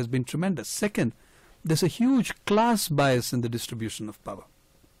sector has been tremendous. Second, there's a huge class bias in the distribution of power.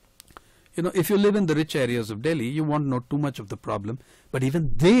 If you live in the rich areas of Delhi, you won't know too much of the problem, but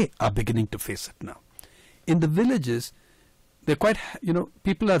even they are beginning to face it now. In the villages, they're quite,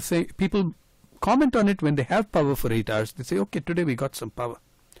 people comment on it when they have power for 8 hours. They say, okay, today we got some power.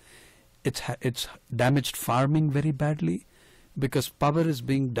 It's damaged farming very badly because power is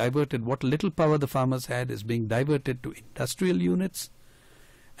being diverted. What little power the farmers had is being diverted to industrial units.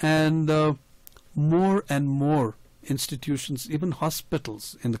 And more and more institutions, even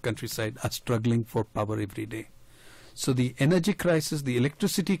hospitals in the countryside, are struggling for power every day. So the energy crisis, the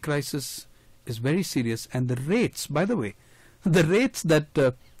electricity crisis is very serious. And the rates, by the way, the rates that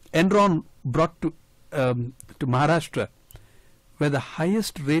Enron brought to to Maharashtra, where the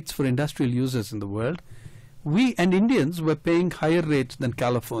highest rates for industrial users in the world, we and Indians were paying higher rates than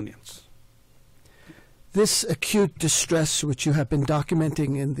Californians. This acute distress, which you have been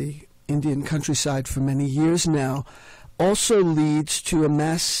documenting in the Indian countryside for many years now, also leads to a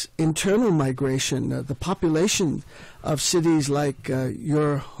mass internal migration. The population of cities like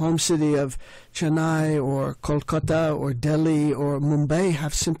your home city of Chennai or Kolkata or Delhi or Mumbai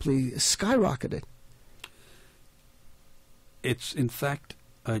have simply skyrocketed. It's in fact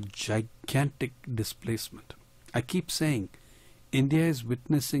a gigantic displacement. I keep saying India is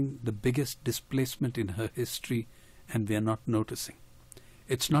witnessing the biggest displacement in her history, and we are not noticing.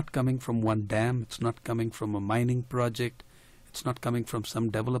 It's not coming from one dam, it's not coming from a mining project, it's not coming from some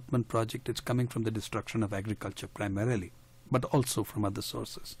development project, it's coming from the destruction of agriculture primarily, but also from other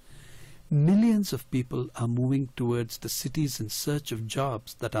sources. Millions of people are moving towards the cities in search of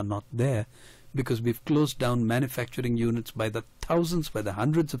jobs that are not there because we've closed down manufacturing units by the thousands, by the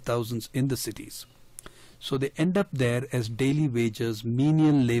hundreds of thousands in the cities. So they end up there as daily wagers,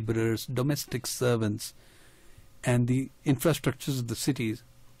 menial laborers, domestic servants, and the infrastructures of the cities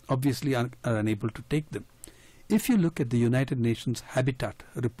obviously are unable to take them. If you look at the United Nations Habitat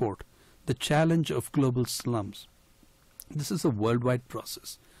Report, the challenge of global slums, this is a worldwide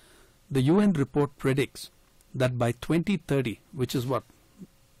process. The UN report predicts that by 2030, which is what,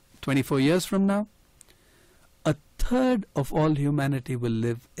 24 years from now, a third of all humanity will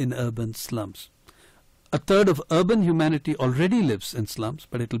live in urban slums. A third of urban humanity already lives in slums,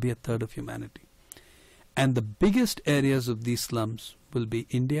 but it will be a third of humanity. And the biggest areas of these slums will be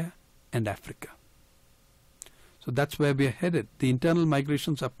India and Africa. So that's where we are headed. The internal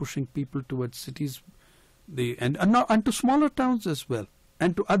migrations are pushing people towards cities and to smaller towns as well,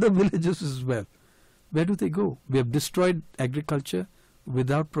 and to other villages as well. Where do they go? We have destroyed agriculture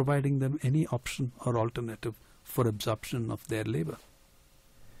without providing them any option or alternative for absorption of their labor.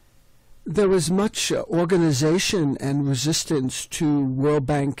 There was much organization and resistance to World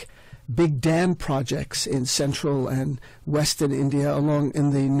Bank big dam projects in central and western India along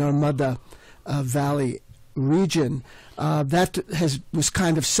in the Narmada Valley region. That was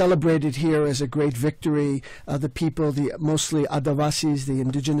kind of celebrated here as a great victory. The people, mostly Adivasis, the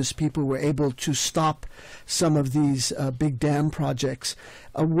indigenous people, were able to stop some of these big dam projects.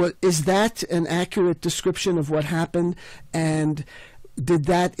 Is that an accurate description of what happened? And did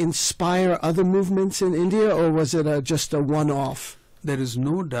that inspire other movements in India, or was it just a one-off? There is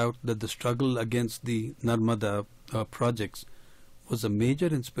no doubt that the struggle against the Narmada projects was a major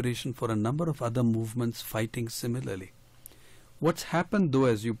inspiration for a number of other movements fighting similarly. What's happened, though,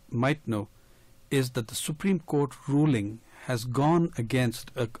 as you might know, is that the Supreme Court ruling has gone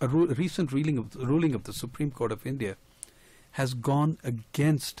against a recent ruling of the Supreme Court of India has gone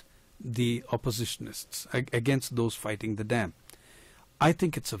against the oppositionists, against those fighting the dam. I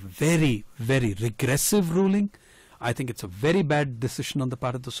think it's a very, very regressive ruling. I think it's a very bad decision on the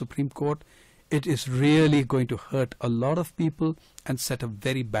part of the Supreme Court. It is really going to hurt a lot of people and set a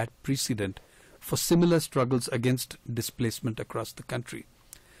very bad precedent for similar struggles against displacement across the country.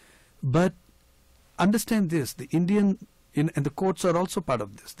 But understand this, the Indian, and the courts are also part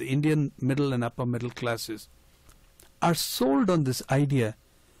of this, the Indian middle and upper middle classes are sold on this idea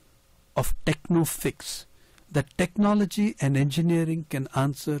of techno-fix, that technology and engineering can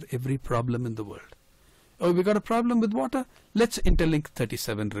answer every problem in the world. Oh, we got a problem with water? Let's interlink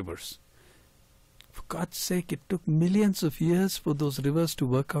 37 rivers. For God's sake, it took millions of years for those rivers to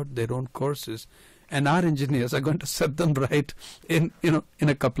work out their own courses, and our engineers are going to set them right in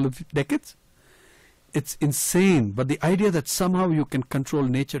a couple of decades. It's insane, but the idea that somehow you can control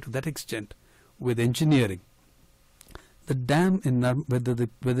nature to that extent with engineering. The dam in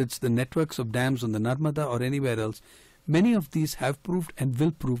whether it's the networks of dams on the Narmada or anywhere else, many of these have proved and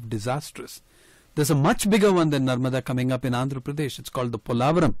will prove disastrous. There's a much bigger one than Narmada coming up in Andhra Pradesh. It's called the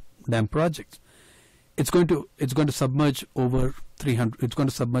Polavaram Dam Project. It's going to submerge over 300. It's going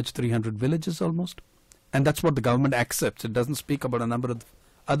to submerge 300 villages almost, and that's what the government accepts. It doesn't speak about a number of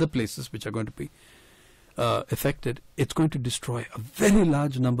other places which are going to be affected. It's going to destroy a very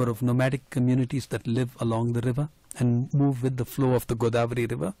large number of nomadic communities that live along the river and move with the flow of the Godavari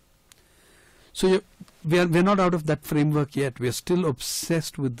River. So we're not out of that framework yet. We're still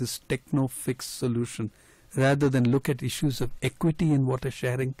obsessed with this techno-fix solution rather than look at issues of equity in water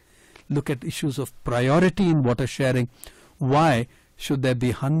sharing, look at issues of priority in water sharing. Why should there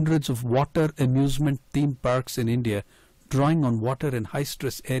be hundreds of water amusement theme parks in India drawing on water in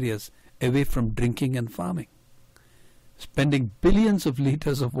high-stress areas away from drinking and farming? Spending billions of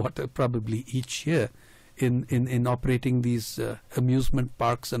liters of water probably each year in operating these amusement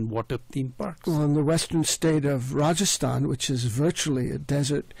parks and water theme parks. Well, in the western state of Rajasthan, which is virtually a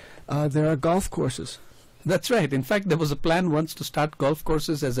desert, there are golf courses. That's right. In fact, there was a plan once to start golf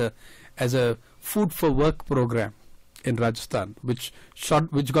courses as a food for work program in Rajasthan, which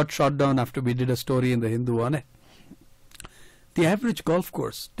got shot down after we did a story in the Hindu on it. The average golf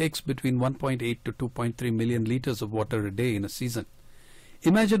course takes between 1.8 to 2.3 million liters of water a day in a season.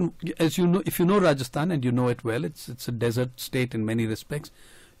 Imagine, as you know, if you know Rajasthan and you know it well, it's a desert state in many respects.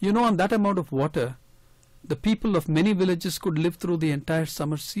 You know, on that amount of water, the people of many villages could live through the entire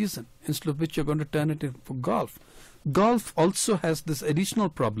summer season, instead of which you're going to turn it in for golf. Golf also has this additional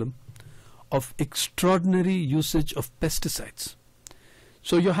problem of extraordinary usage of pesticides.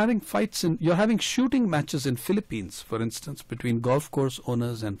 So you're having shooting matches in Philippines, for instance, between golf course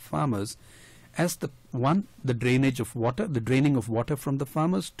owners and farmers, as the draining of water from the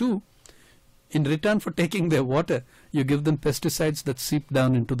farmers. Two, in return for taking their water, you give them pesticides that seep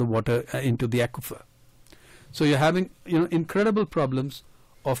down into the water, into the aquifer. So you're having incredible problems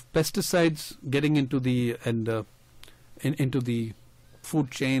of pesticides getting into the into the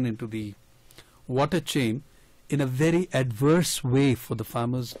food chain, into the water chain, in a very adverse way for the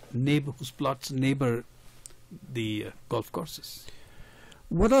farmers whose plots neighbor the golf courses.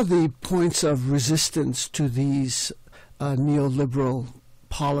 What are the points of resistance to these neoliberal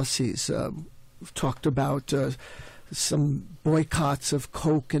policies? We've talked about some boycotts of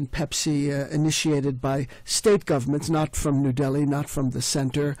Coke and Pepsi initiated by state governments, not from New Delhi, not from the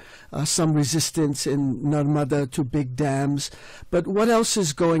center, some resistance in Narmada to big dams. But what else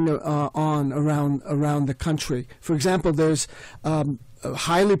is going on around the country? For example, there's a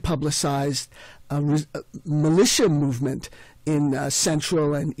highly publicized militia movement in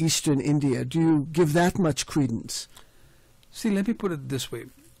central and eastern India. Do you give that much credence? See, let me put it this way.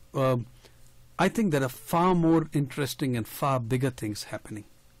 I think there are far more interesting and far bigger things happening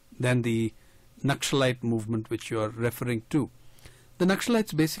than the Naxalite movement which you are referring to. The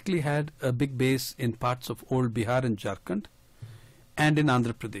Naxalites basically had a big base in parts of old Bihar and Jharkhand and in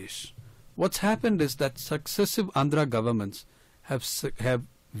Andhra Pradesh. What's happened is that successive Andhra governments have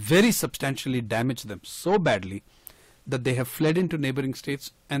very substantially damaged them so badly that they have fled into neighboring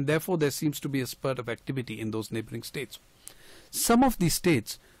states, and therefore there seems to be a spurt of activity in those neighboring states. Some of these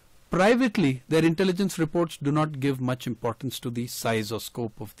states, privately, their intelligence reports do not give much importance to the size or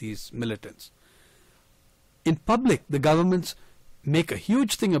scope of these militants. In public, the governments make a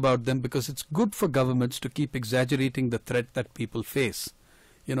huge thing about them because it's good for governments to keep exaggerating the threat that people face.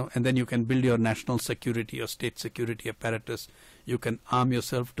 And then you can build your national security or state security apparatus. You can arm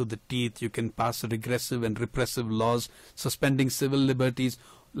yourself to the teeth. You can pass regressive and repressive laws, suspending civil liberties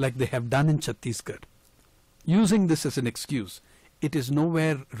like they have done in Chhattisgarh. Using this as an excuse, it is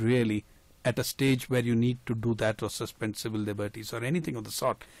nowhere really at a stage where you need to do that or suspend civil liberties or anything of the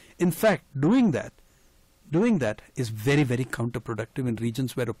sort. In fact, doing that is very, very counterproductive in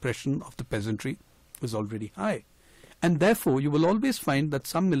regions where oppression of the peasantry is already high. And therefore, you will always find that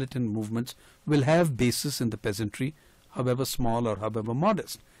some militant movements will have bases in the peasantry, however small or however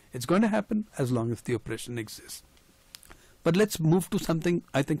modest. It's going to happen as long as the oppression exists. But let's move to something,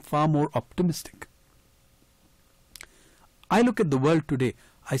 I think, far more optimistic. I look at the world today,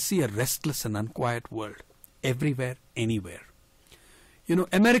 I see a restless and unquiet world, everywhere, anywhere.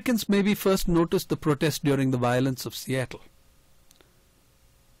 Americans maybe first noticed the protest during the violence of Seattle.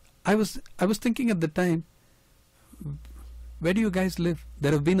 I was thinking at the time, where do you guys live?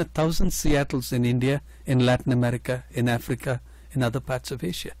 There have been 1,000 Seattles in India, in Latin America, in Africa, in other parts of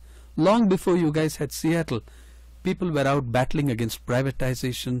Asia. Long before you guys had Seattle, people were out battling against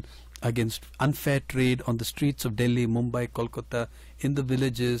privatization, against unfair trade on the streets of Delhi, Mumbai, Kolkata, in the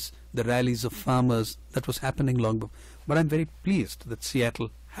villages, the rallies of farmers. That was happening long before. But I'm very pleased that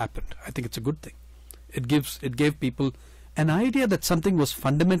Seattle happened. I think it's a good thing. It gave people an idea that something was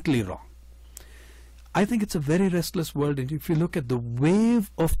fundamentally wrong. I think it's a very restless world, and if you look at the wave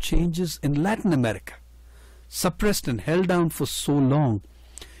of changes in Latin America, suppressed and held down for so long,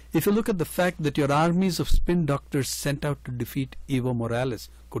 if you look at the fact that your armies of spin doctors sent out to defeat Evo Morales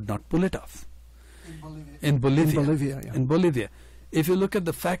could not pull it off. In Bolivia. If you look at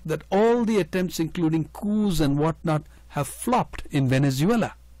the fact that all the attempts, including coups and whatnot, have flopped in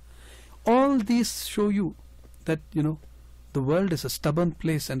Venezuela, all these show you that, the world is a stubborn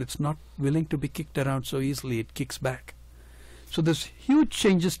place and it's not willing to be kicked around so easily. It kicks back. So there's huge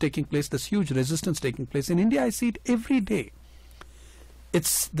changes taking place. There's huge resistance taking place. In India, I see it every day.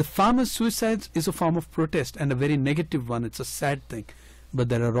 It's the farmers' suicides is a form of protest and a very negative one. It's a sad thing. But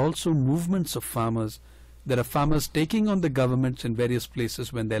there are also movements of farmers There are farmers taking on the governments in various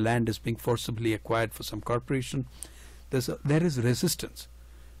places when their land is being forcibly acquired for some corporation. There is resistance.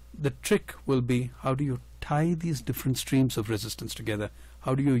 The trick will be, how do you tie these different streams of resistance together?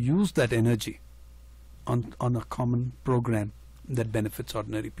 How do you use that energy on a common program that benefits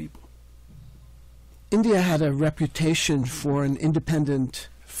ordinary people? India had a reputation for an independent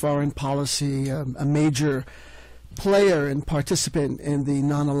foreign policy, a major player and participant in the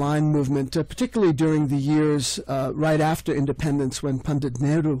non-aligned movement, particularly during the years right after independence, when Pandit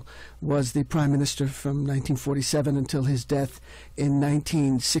Nehru was the prime minister from 1947 until his death in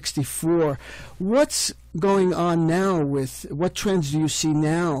 1964. What's going on now what trends do you see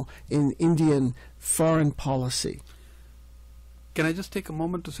now in Indian foreign policy? Can I just take a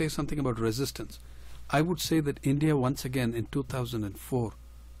moment to say something about resistance? I would say that India once again in 2004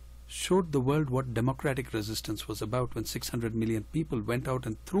 showed the world what democratic resistance was about when 600 million people went out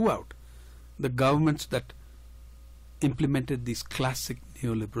and threw out the governments that implemented these classic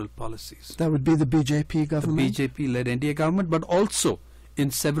neoliberal policies. That would be the BJP government? The BJP-led India government, but also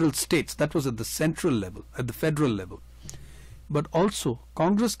in several states. That was at the central level, at the federal level. But also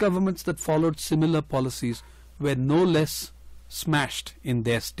Congress governments that followed similar policies were no less smashed in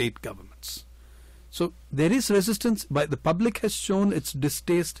their state governments. So there is resistance. The public has shown its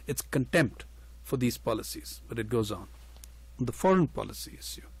distaste, its contempt for these policies, but it goes on. On the foreign policy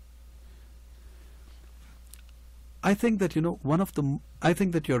issue, I think that I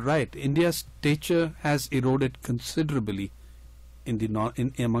think that you're right. India's stature has eroded considerably in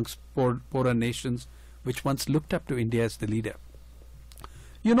amongst poorer nations, which once looked up to India as the leader.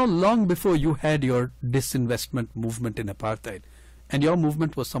 Long before you had your disinvestment movement in apartheid, and your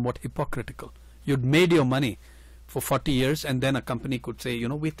movement was somewhat hypocritical. You'd made your money for 40 years, and then a company could say,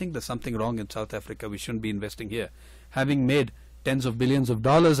 we think there's something wrong in South Africa, we shouldn't be investing here. Having made tens of billions of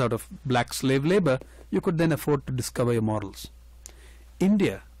dollars out of black slave labor, you could then afford to discover your morals.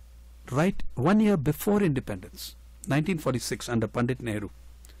 India, right 1 year before independence, 1946, under Pandit Nehru,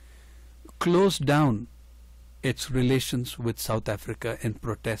 closed down its relations with South Africa in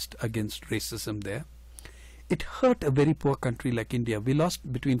protest against racism there. It hurt a very poor country like India. We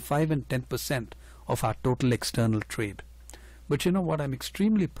lost between 5 and 10% of our total external trade. But you know what? I'm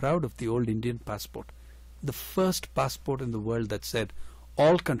extremely proud of the old Indian passport. The first passport in the world that said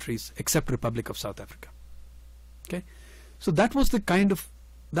all countries except Republic of South Africa. Okay? So that was the kind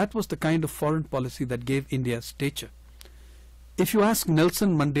of foreign policy that gave India stature. If you ask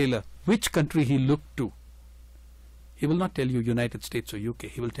Nelson Mandela which country he looked to, he will not tell you United States or UK.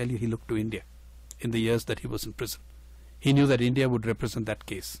 He will tell you he looked to India in the years that he was in prison. He knew that India would represent that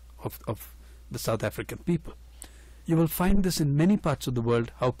case of the South African people. You will find this in many parts of the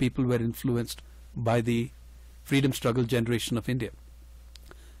world, how people were influenced by the freedom struggle generation of India.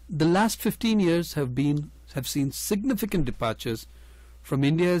 The last 15 years have seen significant departures from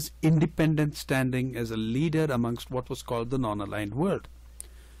India's independent standing as a leader amongst what was called the non-aligned world.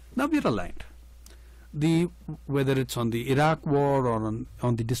 Now we are aligned. Whether it's on the Iraq war or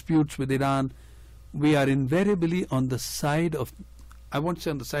on the disputes with Iran, we are invariably on the side of, I won't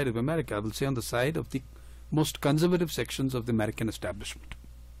say on the side of America, I will say on the side of the most conservative sections of the American establishment.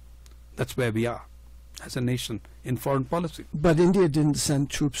 That's where we are as a nation in foreign policy. But India didn't send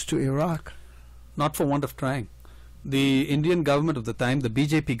troops to Iraq. Not for want of trying. The Indian government of the time, the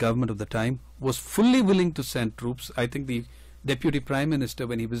BJP government of the time, was fully willing to send troops. I think the Deputy Prime Minister,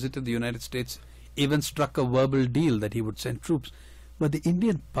 when he visited the United States, even struck a verbal deal that he would send troops. But the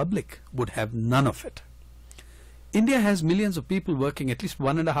Indian public would have none of it. India has millions of people working, at least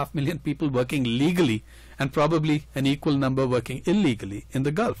 1.5 million people working legally, and probably an equal number working illegally in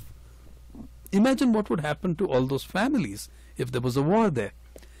the Gulf. Imagine what would happen to all those families if there was a war there.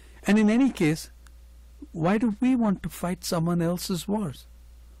 And in any case, why do we want to fight someone else's wars?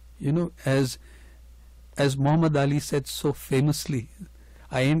 As Muhammad Ali said so famously,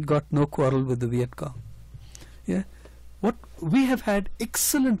 I ain't got no quarrel with the Viet Cong. Yeah? We have had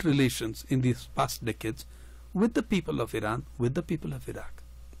excellent relations in these past decades with the people of Iran, with the people of Iraq.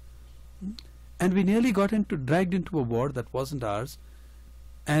 And we nearly got dragged into a war that wasn't ours.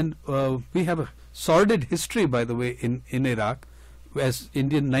 And we have a sordid history, by the way, in Iraq, as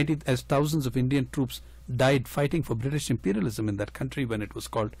thousands of Indian troops died fighting for British imperialism in that country when it was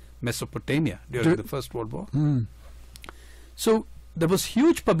called Mesopotamia during the First World War. So there was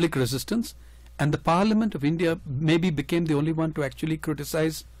huge public resistance, and the Parliament of India maybe became the only one to actually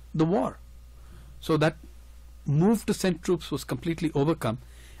criticize the war. So that move to send troops was completely overcome.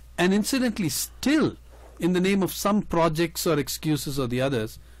 And incidentally, still, in the name of some projects or excuses or the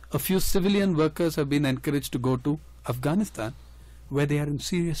others, a few civilian workers have been encouraged to go to Afghanistan, where they are in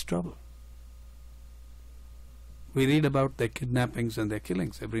serious trouble. We read about their kidnappings and their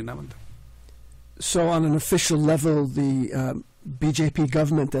killings every now and then. So on an official level, the BJP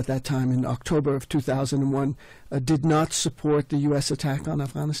government at that time in October of 2001 did not support the U.S. attack on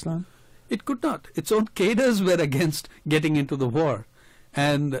Afghanistan? It could not. Its own cadres were against getting into the war.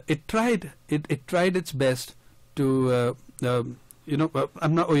 And it tried its best to, you're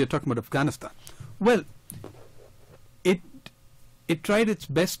talking about Afghanistan. Well, it tried its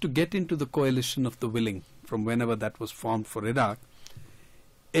best to get into the coalition of the willing from whenever that was formed for Iraq.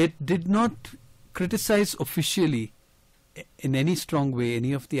 It did not criticize officially in any strong way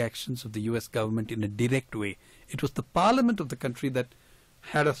any of the actions of the U.S. government in a direct way. It was the parliament of the country that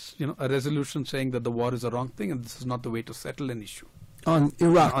had a resolution saying that the war is a wrong thing and this is not the way to settle an issue. On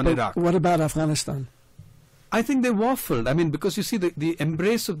Iraq. On Iraq. What about Afghanistan? I think they waffled. I mean, because you see, the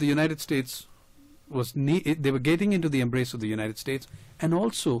embrace of the United States was they were getting into the embrace of the United States, and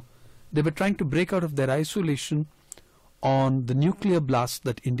also they were trying to break out of their isolation on the nuclear blast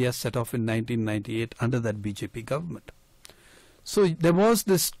that India set off in 1998 under that BJP government. So there was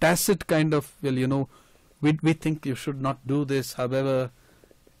this tacit kind of, we think you should not do this. However,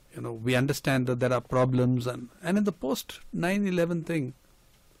 we understand that there are problems, and in the post 9/11 thing,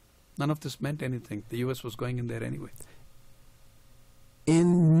 none of this meant anything. The U.S. was going in there anyway.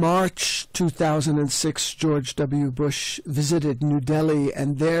 In March 2006, George W. Bush visited New Delhi,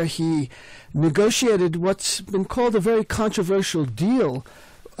 and there he negotiated what's been called a very controversial deal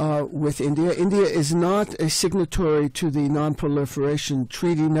with India. India is not a signatory to the Non-Proliferation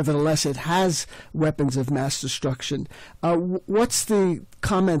Treaty. Nevertheless, it has weapons of mass destruction. What's the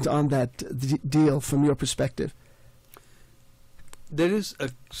comment on that deal from your perspective? There is a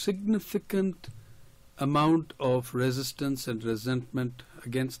significant amount of resistance and resentment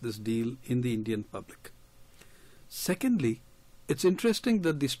against this deal in the Indian public. Secondly, it's interesting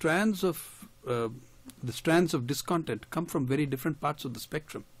that the strands of discontent come from very different parts of the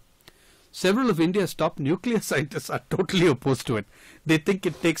spectrum. Several of India's top nuclear scientists are totally opposed to it. They think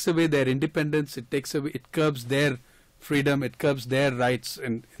it takes away their independence, it curbs their freedom, it curbs their rights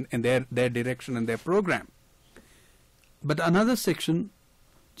and their direction and their program. But another section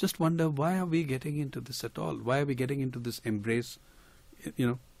just wonder, why are we getting into this at all? Why are we getting into this embrace?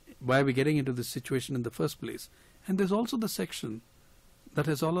 Why are we getting into this situation in the first place? And there's also the section that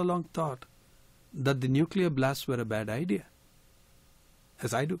has all along thought that the nuclear blasts were a bad idea,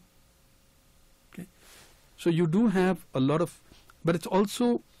 as I do. Okay? So you do have a lot of, but it's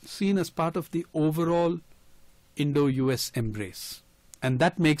also seen as part of the overall Indo-US embrace. And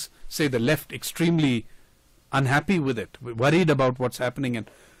that makes, say, the left extremely unhappy with it, worried about what's happening, and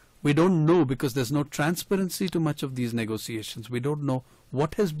we don't know, because there's no transparency to much of these negotiations. We don't know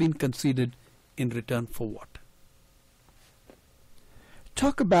what has been conceded in return for what.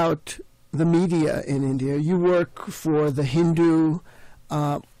 Talk about the media in India. You work for The Hindu.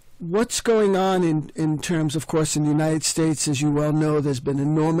 What's going on in terms, of course, in the United States? As you well know, there's been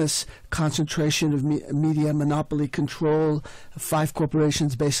enormous concentration of media monopoly control. 5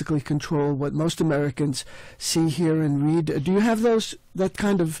 corporations basically control what most Americans see, hear, and read. Do you have that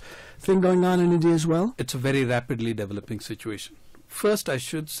kind of thing going on in India as well? It's a very rapidly developing situation. First, I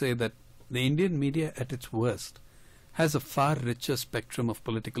should say that the Indian media at its worst has a far richer spectrum of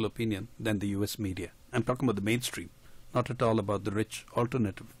political opinion than the US media. I'm talking about the mainstream, not at all about the rich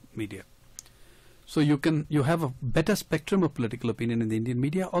alternative media. So you have a better spectrum of political opinion in the Indian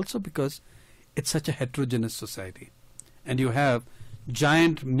media, also because it's such a heterogeneous society, and you have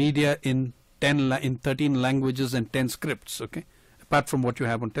giant media in 13 languages and 10 scripts, okay, apart from what you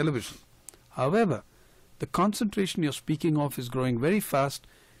have on television. However, the concentration you're speaking of is growing very fast,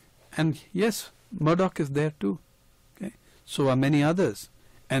 and yes, Murdoch is there too, okay, so are many others,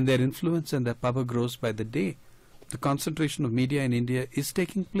 and their influence and their power grows by the day. The concentration of media in India is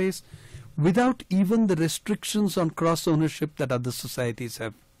taking place without even the restrictions on cross-ownership that other societies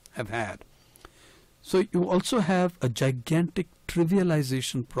have had. So you also have a gigantic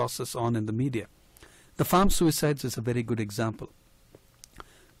trivialization process on in the media. The farm suicides is a very good example.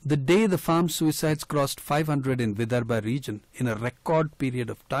 The day the farm suicides crossed 500 in Vidarbha region in a record period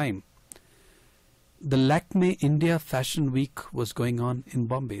of time, the Lakme India Fashion Week was going on in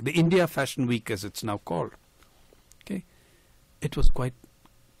Bombay. The India Fashion Week, as it's now called. Okay, it was quite,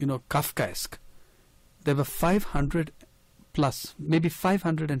 Kafkaesque. There were 500 plus, maybe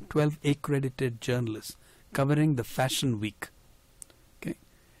 512 accredited journalists covering the Fashion Week. Okay,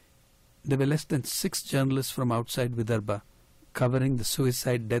 there were less than 6 journalists from outside Vidarbha covering the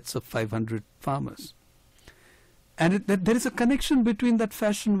suicide deaths of 500 farmers. And there is a connection between that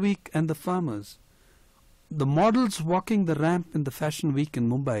Fashion Week and the farmers. The models walking the ramp in the Fashion Week in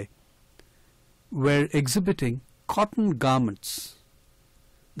Mumbai were exhibiting cotton garments,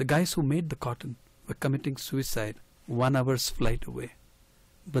 the guys who made the cotton were committing suicide 1 hour's flight away.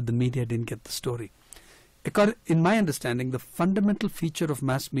 But the media didn't get the story. In my understanding, the fundamental feature of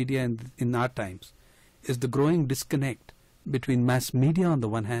mass media in our times is the growing disconnect between mass media on the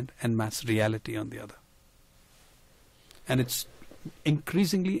one hand and mass reality on the other. And it's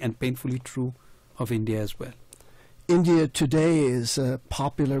increasingly and painfully true of India as well. India Today is a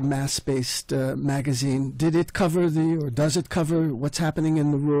popular mass-based magazine. Did it cover or does it cover what's happening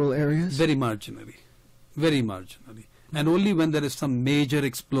in the rural areas? Very marginally. Very marginally. And only when there is some major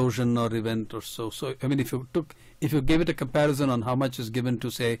explosion or event or so. So, I mean, if you gave it a comparison on how much is given to,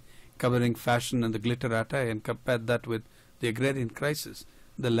 say, covering fashion and the glitter attire and compared that with the agrarian crisis,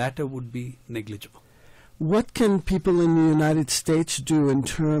 the latter would be negligible. What can people in the United States do in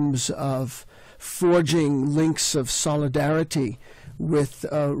terms of forging links of solidarity with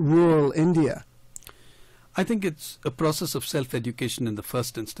rural India? I think it's a process of self-education in the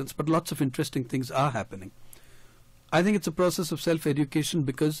first instance, but lots of interesting things are happening. I think it's a process of self-education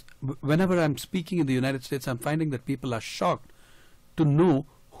because whenever I'm speaking in the United States, I'm finding that people are shocked to know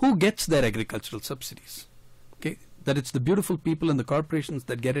who gets their agricultural subsidies. Okay, that it's the beautiful people and the corporations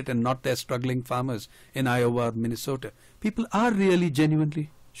that get it and not their struggling farmers in Iowa or Minnesota. People are really genuinely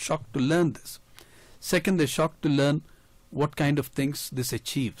shocked to learn this. Second, they're shocked to learn what kind of things this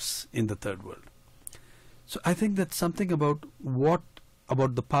achieves in the third world. So I think that something about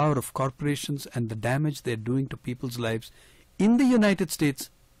the power of corporations and the damage they're doing to people's lives in the United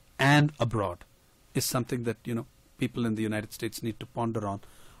States and abroad is something that, people in the United States need to ponder on.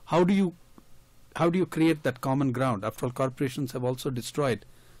 How do you create that common ground? After all, corporations have also destroyed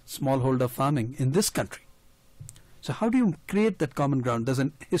smallholder farming in this country. So how do you create that common ground? There's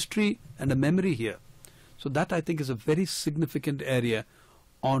a history and a memory here. So that, I think, is a very significant area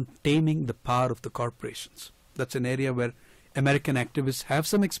on taming the power of the corporations. That's an area where American activists have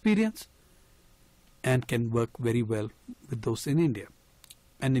some experience and can work very well with those in India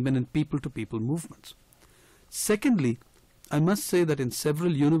and even in people-to-people movements. Secondly, I must say that in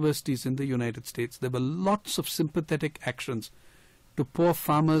several universities in the United States, there were lots of sympathetic actions to poor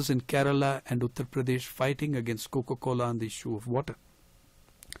farmers in Kerala and Uttar Pradesh fighting against Coca-Cola on the issue of water.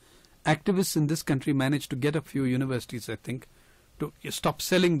 Activists in this country managed to get a few universities, I think, to stop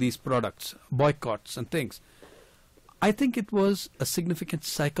selling these products, boycotts and things. I think it was a significant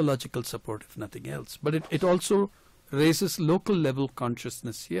psychological support, if nothing else. But it also raises local level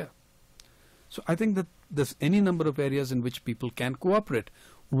consciousness here. So I think that there's any number of areas in which people can cooperate.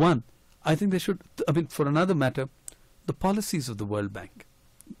 One, I think they should, for another matter, the policies of the World Bank,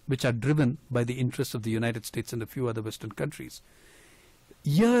 which are driven by the interests of the United States and a few other Western countries.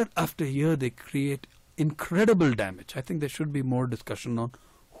 Year after year, they create incredible damage. I think there should be more discussion on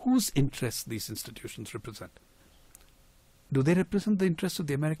whose interests these institutions represent. Do they represent the interests of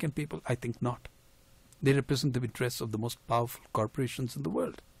the American people? I think not. They represent the interests of the most powerful corporations in the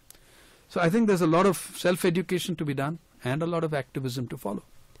world. So I think there's a lot of self-education to be done and a lot of activism to follow.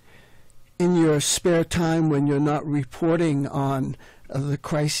 In your spare time, when you're not reporting on the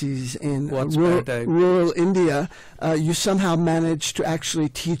crises in rural India, you somehow manage to actually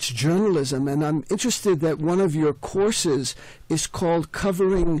teach journalism. And I'm interested that one of your courses is called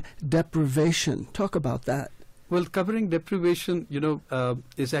Covering Deprivation. Talk about that. Well, Covering Deprivation,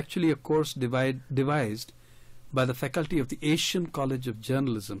 is actually a course devised by the faculty of the Asian College of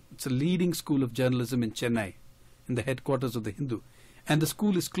Journalism. It's a leading school of journalism in Chennai, in the headquarters of the Hindu. And the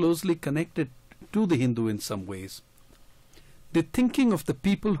school is closely connected to the Hindu in some ways. The thinking of the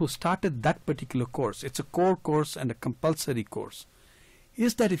people who started that particular course, it's a core course and a compulsory course,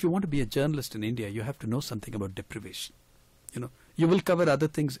 is that if you want to be a journalist in India, you have to know something about deprivation. You will cover other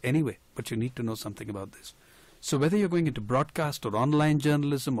things anyway, but you need to know something about this. So whether you're going into broadcast or online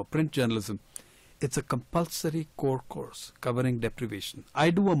journalism or print journalism, it's a compulsory core course covering deprivation. I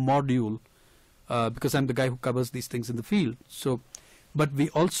do a module because I'm the guy who covers these things in the field. But we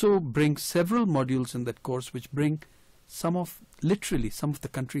also bring several modules in that course which bring some of the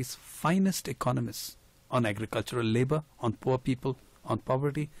country's finest economists on agricultural labor, on poor people, on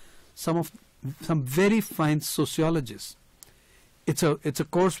poverty, some very fine sociologists. It's a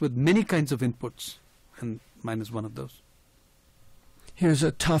course with many kinds of inputs, and mine is one of those. Here's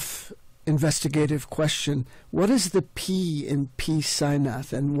a tough investigative question. What is the P in P.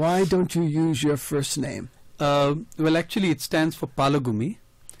 Sainath, and why don't you use your first name? Well, actually, it stands for Palagumi.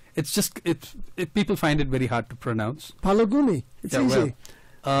 It's just people find it very hard to pronounce. Palagumi. It's easy.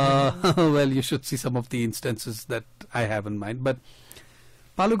 Well, you should see some of the instances that I have in mind. But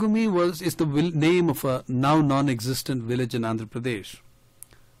Palagumi is the name of a now non-existent village in Andhra Pradesh.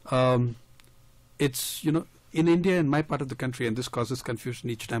 It's in India, in my part of the country, and this causes confusion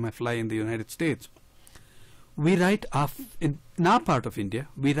each time I fly in the United States, we write in our part of India,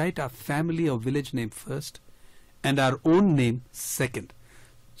 we write our family or village name first and our own name second.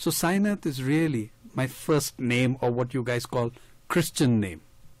 So Sainath is really my first name, or what you guys call Christian name.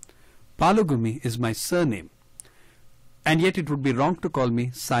 Palagumi is my surname. And yet it would be wrong to call me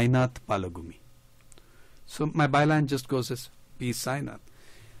Sainath Palagumi. So my byline just goes as P. Sainath.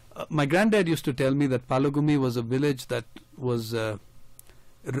 My granddad used to tell me that Palagumi was a village that was,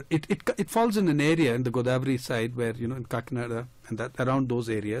 it falls in an area in the Godavari side where, in Kakinada and that around those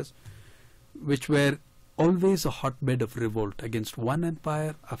areas, which were always a hotbed of revolt against one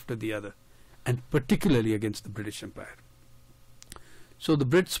empire after the other, and particularly against the British Empire. So the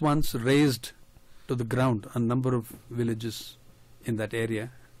Brits once razed to the ground a number of villages in that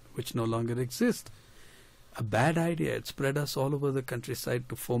area which no longer exist. A bad idea. It spread us all over the countryside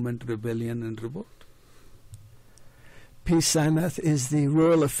to foment rebellion and revolt. P. Sainath is the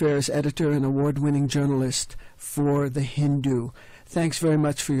Rural Affairs editor and award-winning journalist for The Hindu. Thanks very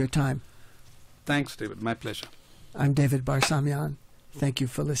much for your time. Thanks, David. My pleasure. I'm David Barsamian. Thank you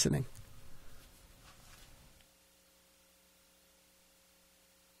for listening.